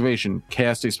 Activation: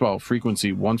 cast a spell.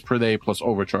 Frequency: once per day plus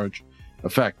overcharge.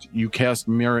 Effect: you cast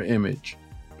mirror image.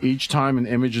 Each time an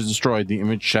image is destroyed, the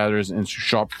image shatters into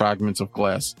sharp fragments of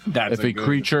glass. That's If a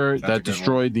creature that's a that good one.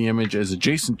 destroyed the image is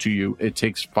adjacent to you, it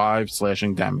takes 5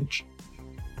 slashing damage.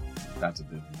 That's a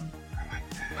big one.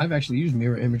 I've actually used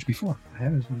mirror image before. I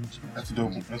haven't used That's a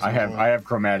dope one. That's a I dope have one. I have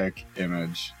chromatic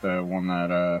image, the one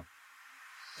that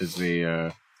is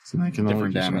the I can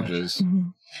only different do so much. damages.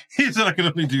 He said I can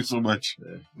only do so much.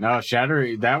 No,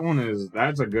 shattering.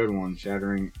 That's a good one.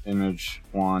 Shattering image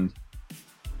wand.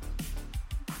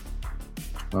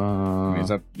 I mean,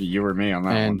 it's up to you or me on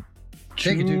that And one.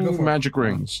 Take it, dude, go for it. magic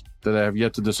rings that I have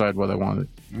yet to decide what I wanted.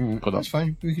 Mm. Put up. That's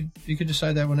fine. You could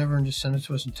decide that whenever and just send it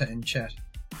to us in chat.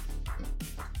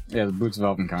 Yeah, the boots of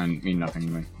Elvenkind mean nothing to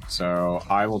me, so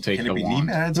I will take Can the it be knee wand.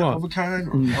 pads Well- of a kind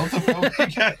or belt of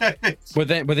elven kind? But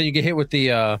then you get hit with the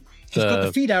Just cut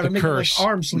the feet out and make it like curse.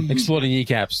 arm sleeves. Exploding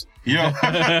kneecaps. Yo,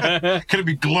 can it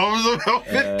be gloves of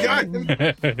elven kind?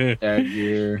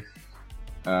 Gear.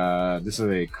 This is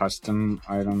a custom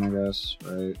item, I guess,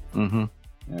 right? Mm-hmm.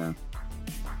 Yeah.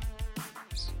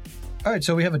 All right,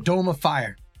 so we have a dome of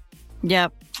fire.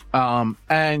 Yep.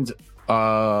 And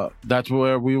that's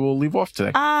where we will leave off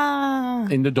today.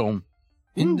 In the dome.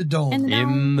 In the dome.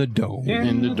 In the dome. In the dome.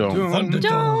 In the dome. Thunderdome.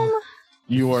 Dome.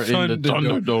 You are in the In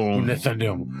Thunderdome. the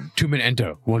Thunderdome. 2 men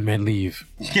enter, 1 man leave.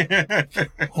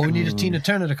 All we need is Tina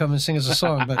Turner to come and sing us a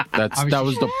song, but That obviously-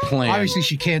 was the plan. obviously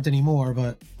she can't anymore,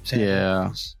 but sadly,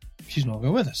 Yeah. she's no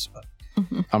longer with us. But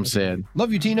I'm sad.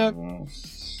 love you, Tina.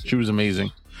 She was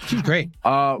amazing. She's great.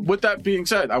 With that being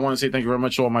said, I want to say thank you very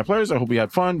much to all my players. I hope you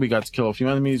had fun. We got to kill a few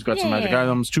enemies, got some magic Yeah.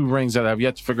 items, 2 rings that I have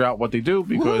yet to figure out what they do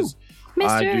because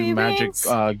I Mystery do magic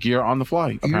rings. gear on the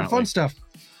fly. You got Apparently. fun stuff.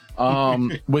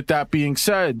 With that being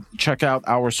said, check out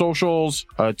our socials.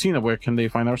 Tina, where can they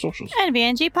find our socials?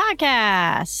 NVNG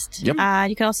Podcast. Yep.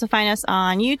 You can also find us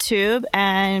on YouTube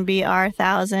and be our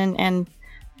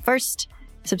 1,001st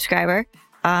subscriber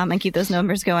and keep those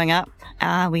numbers going up.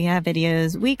 We have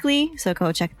videos weekly, so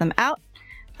go check them out.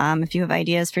 If you have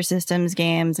ideas for systems,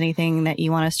 games, anything that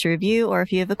you want us to review, or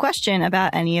if you have a question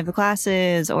about any of the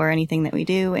classes or anything that we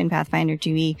do in Pathfinder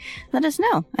 2e, let us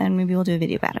know, and maybe we'll do a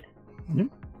video about it.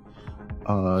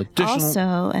 Additional.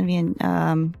 Also,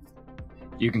 NVN,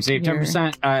 You can save Here.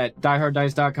 10% at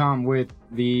dieharddice.com with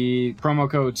the promo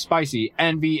code SPICY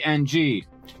NVNG.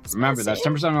 Remember, that's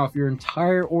 10% off your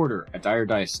entire order at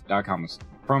dieharddice.com with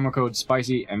promo code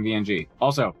SPICY NVNG.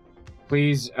 Also,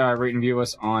 please rate and view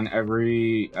us on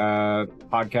every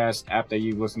podcast app that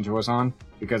you listen to us on,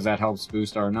 because that helps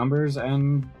boost our numbers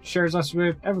and shares us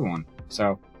with everyone.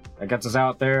 So that gets us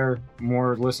out there,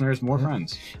 more listeners, more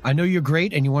friends. I know you're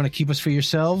great and you want to keep us for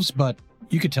yourselves, but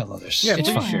you could tell others. Yeah, It's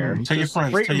please fine. share. Tell your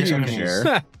friends. Rate Tell your and review, enemies.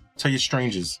 share. Tell your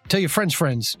strangers. Tell your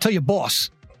friends. Tell your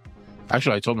boss.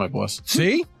 Actually, I told my boss.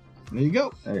 See? There you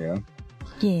go. There you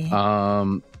go.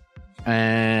 yeah.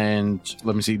 And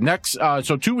let me see. Next,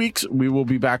 so 2 weeks we will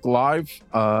be back live.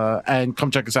 And come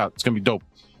check us out. It's gonna be dope.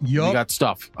 We Yup. got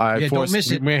stuff. Yeah, don't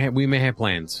miss it. We may have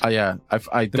plans. Yeah,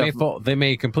 I They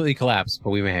may completely collapse, but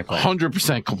we may have plans.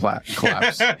 100%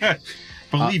 collapse.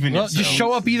 Believe in Well, yourself. just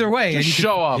show up either way. Just and you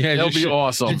show up. Yeah, It'll just be show-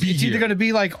 awesome. can, it's either going to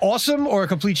be like awesome or a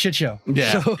complete shit show.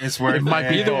 Yeah. So, It's worth It might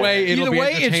be Either way, it'll either be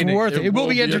way, it's entertaining. worth it. It will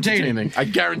be entertaining. I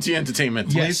guarantee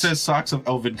entertainment. Yeah. It says socks of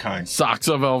elven kind. Socks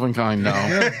of Elvenkind. No,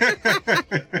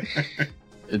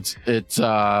 it's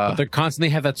But they constantly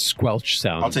have that squelch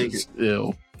sound. I'll take it.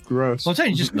 ew, gross. I'll tell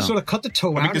you, just No. sort of cut the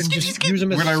toe Let me out get and skip, just skip, use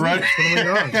them as when I run. sleeves. Put 'em in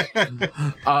your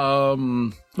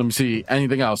arms. Let me see.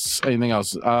 Anything else?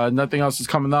 Nothing else is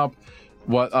coming up.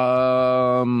 What?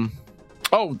 Oh,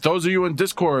 those of you in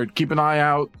Discord, keep an eye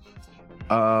out.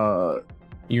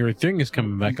 Your thing is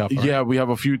coming back up. right? Yeah, we have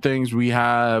a few things. We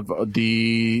have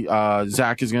the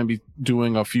Zach is going to be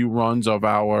doing a few runs of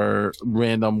our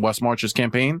random West Marches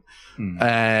campaign,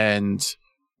 and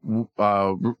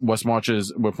West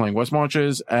Marches. We're playing West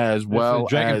Marches as well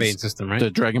the Dragonbane as system, right?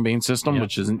 the Dragonbane system, Yeah.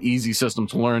 which is an easy system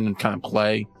to learn and kind of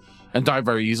play and die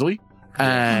very easily.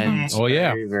 And Oh yeah.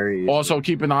 Very, very easy. also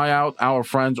keep an eye out. Our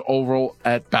friends over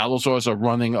at BattleSource are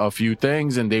running a few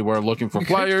things, and they were looking for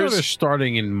players. Kickstarter's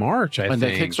starting in March, I And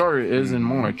think. the Kickstarter is in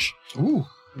March. Ooh,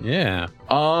 Yeah.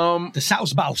 the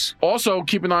South Bouse. Also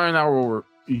keep an eye on our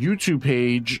YouTube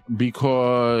page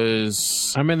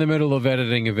because I'm in the middle of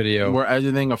editing a video. we're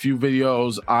editing a few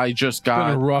videos. I just It's been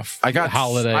a got rough I got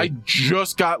holiday. I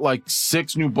just got like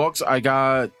 6 new books. I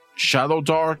got Shadow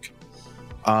Dark,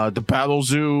 the Battle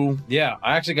Zoo, Yeah,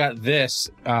 I actually got this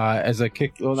as a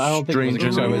kick. Well, I don't think Strange it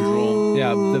was a and Kickstarter. Unusual.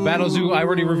 Yeah, the Battle Zoo. I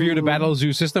already reviewed a Battle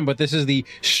Zoo system, but this is the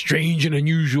Strange and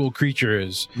Unusual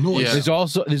Creatures. Noise.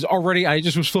 Yeah. There's already. I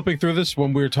just was flipping through this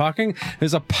when we were talking.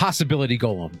 There's a possibility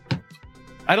golem.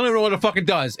 I don't even know what it fucking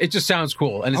does. It just sounds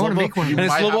cool, and it's I wanna level, make one of and those.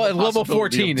 it's You might level, have a level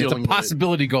possibility 14. of It's a dealing with it.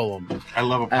 possibility golem. I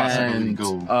love a possibility and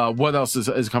goal. what else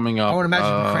is coming up? I would imagine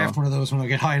you can craft one of those when I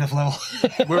get high enough level.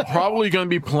 We're probably going to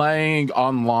be playing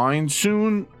online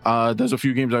soon. There's a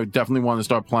few games I definitely want to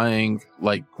start playing,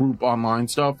 like group online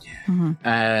stuff. Mhm.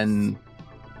 And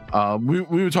we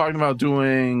were talking about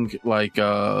doing like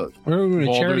We're doing a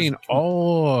Baldur's- charity in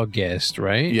August,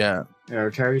 right? yeah, Yeah, our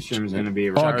charity stream is going to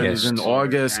be charities in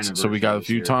August. August. So we got a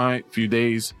few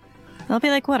days, It'll be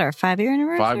like what, our 5-year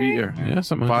anniversary? 5 year, Yeah,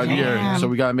 something. 5 like that. year. Damn. So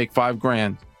we got to make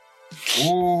 $5,000.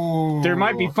 Ooh. There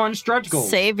might be fun stretch goals.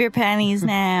 Save your pennies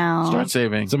now. Start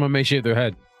saving. Someone may shave their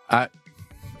head.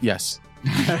 Yes.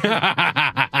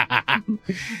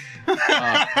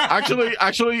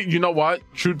 Actually, you know what?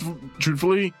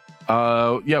 Truthfully,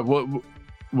 yeah,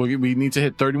 we need to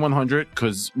hit 3,100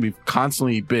 because we've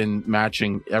constantly been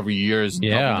matching every year's.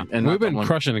 Yeah, doubling, and we've not been doubling.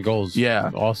 crushing the goals.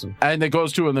 Yeah. Awesome. And it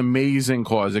goes to an amazing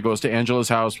cause. It goes to Angela's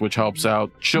House, which helps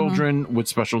out children with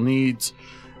special needs.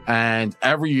 And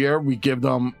every year we give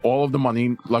them all of the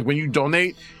money. Like when you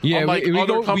donate, Yeah, unlike we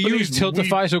other use companies,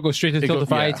 Tiltify, so it goes straight to It go-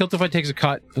 Tiltify. yeah. Tiltify takes a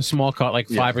cut, a small cut, like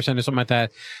Yeah. 5% or something like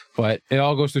that. But it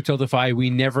all goes through Tiltify. We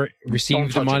never receive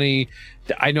the touch it. money.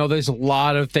 I know there's a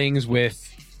lot of things with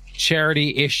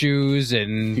charity issues,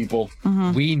 and people,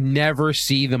 we never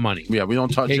see the money. yeah, we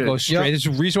don't touch It it. goes straight. There's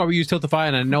a reason why we use Tiltify,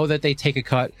 and I know that they take a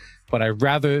cut, but I'd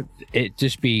rather it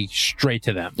just be straight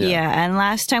to them. Yeah, and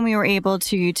last time we were able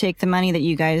to take the money that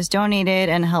you guys donated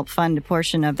and help fund a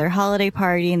portion of their holiday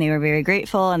party, and they were very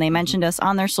grateful, and they mentioned us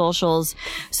on their socials.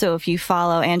 So if you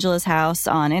follow Angela's House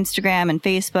on Instagram and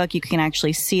Facebook, you can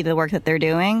actually see the work that they're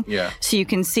doing. Yeah. So you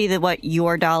can see that what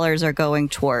your dollars are going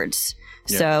towards.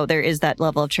 Yeah. So there is that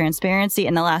level of transparency.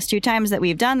 And the last 2 times that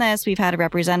we've done this, we've had a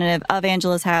representative of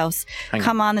Angela's House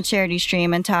come on the charity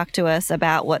stream and talk to us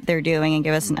about what they're doing and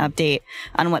give us an update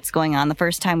on what's going on. The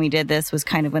first time we did this was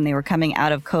kind of when they were coming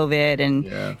out of COVID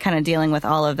and kind of dealing with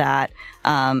all of that.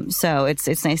 So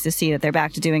it's nice to see that they're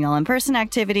back to doing all in-person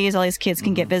activities. All these kids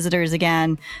can get visitors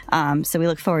again. So we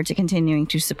look forward to continuing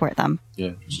to support them.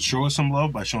 Yeah. Show us some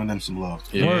love by showing them some love.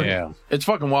 Yeah. It's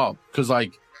fucking wild because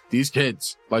like these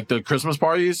kids, like the Christmas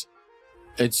parties,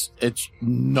 it's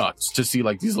nuts to see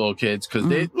like these little kids because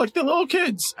they're little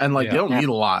kids and like they don't need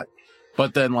a lot.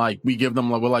 But then like we give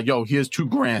them like we're like, yo, here's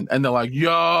 $2,000, and they're like,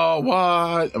 yo,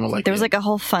 what? And we're like, There was like a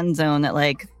whole fun zone that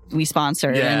like we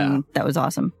sponsored, and that was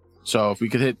awesome. So if we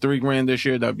could hit $3,000 this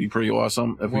year, that'd be pretty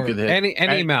awesome. If we could hit Any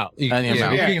amount. Any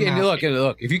amount. If you Yeah. can-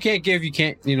 look, if you can't give, you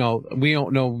can't, we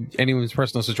don't know anyone's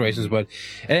personal situations, but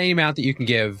at any amount that you can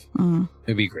give,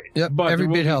 it'd be great. Yep, But every there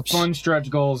will bit be helps. Fun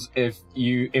stretch goals if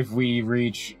we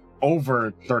reach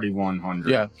over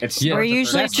 3,100. Yeah. It's We're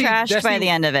usually that's the- trashed that's by the- the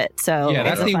end of it. So Yeah, it's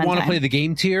that's a the fun want to time. play the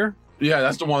game tier. yeah,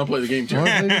 that's the one to play the game too.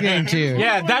 Wanna play the game too.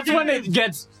 Yeah, that's when it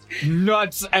gets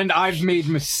nuts and I've made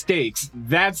mistakes.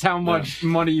 That's how much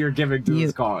money you're giving to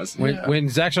this cause. When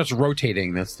Zach starts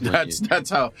rotating, that's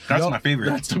How That's my favorite.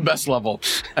 that's the best level.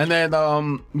 And then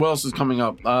what else is coming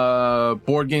up?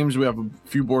 Board games. We have a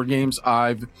few board games.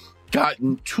 I've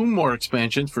gotten 2 more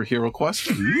expansions for Hero Quest.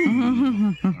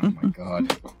 Oh my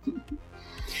god.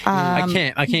 I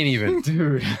can't even.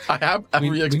 Dude. I have every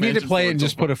We expansion. need to play for it and so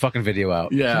just far. put a fucking video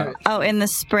out. Yeah. Oh, in the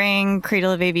spring,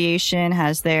 Cradle of Aviation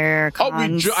has their Oh,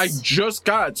 cons. I just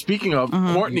got. Speaking of,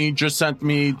 Courtney just sent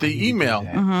me the email,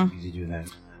 We need to do that.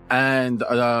 and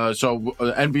so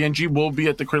NVNG will be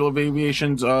at the Cradle of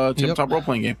Aviation's tabletop role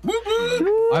playing game.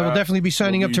 I will definitely be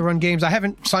signing up to run games. I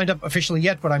haven't signed up officially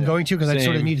yet, but I'm going to because I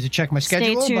sort of Same. needed to check my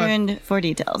Stay schedule. tuned for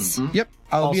details. But yep,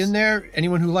 I'll be in there.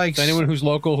 Anyone who likes. So anyone who's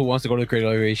local who wants to go to the Cradle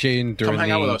of Aviation during Come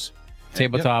hang out with the us.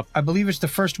 tabletop, I believe it's the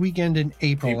first weekend in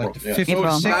April, like the 5th So or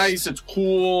it's 6th. nice. It's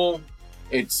cool.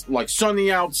 It's like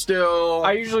sunny out still.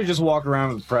 I usually just walk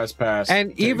around with press pass,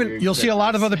 And even You'll see a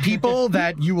lot of other people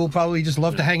that you will probably just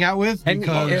love to hang out with. And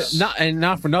Because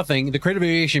not for nothing, the Creative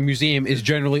Aviation Museum is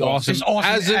generally awesome. It's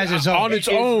awesome as its own. on its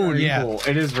It is own. very Yeah. cool.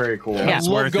 It is very cool. Yeah. I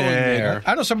love going there.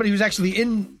 I know somebody who's actually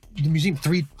in the museum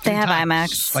three They have times.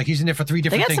 IMAX. Like he's in there for 3 They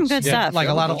different got some things. good stuff. Like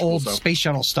a lot of Cool old stuff. space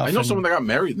shuttle stuff. I know and- someone that got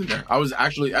married in there. I was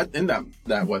actually in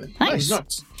that wedding. Nice. It was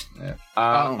nuts.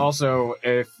 Also,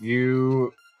 if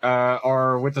you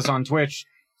are with us on Twitch,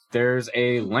 there's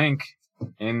a link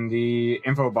in the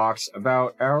info box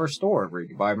about our store where you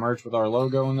can buy merch with our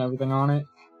logo and everything on it.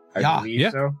 I believe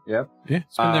Yeah. so. Yep. Yeah,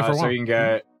 it's been there for a while. So you can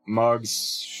get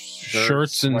mugs,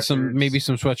 Shirts and sweatshirts. maybe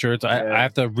some sweatshirts. Yeah. I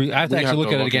have to actually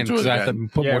look at it again because I have to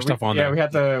put more we, stuff on yeah,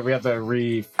 there. we have to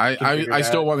re. I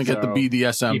still want to get the so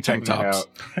BDSM keep tank checking it tops.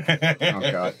 out.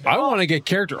 Oh god. I want to get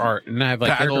character art and have like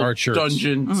Battle character art shirts.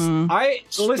 dungeons,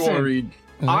 Listen. storied.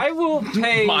 I will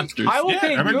pay. Monsters. I will Yeah,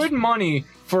 pay I mean- good money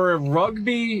for a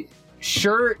rugby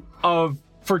shirt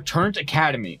for Turnt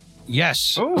Academy.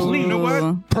 Yes. Oh, you know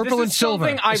what? Purple This and is silver.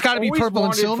 something It's I've got to be always purple and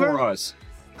wanted silver. for us.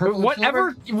 Purple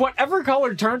and Whatever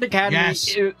color Turnt Academy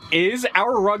Yes. is,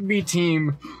 our rugby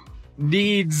team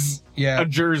needs Yeah. a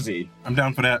jersey. I'm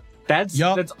down for that. That's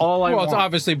Yup. that's all I Well, want. it's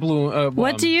obviously blue.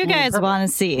 What do you blue and guys purple. want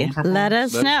to see? Let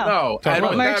us Let's know. know. And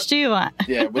What with merch that- do you want?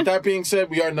 Yeah, with that being said,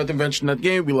 we are Nothing Venture, Not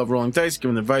Game. We love rolling dice,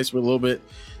 giving advice with a little bit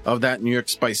of that New York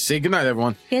spice. Say goodnight,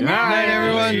 everyone. Good Good night, night.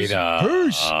 everyone. Later.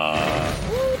 Peace.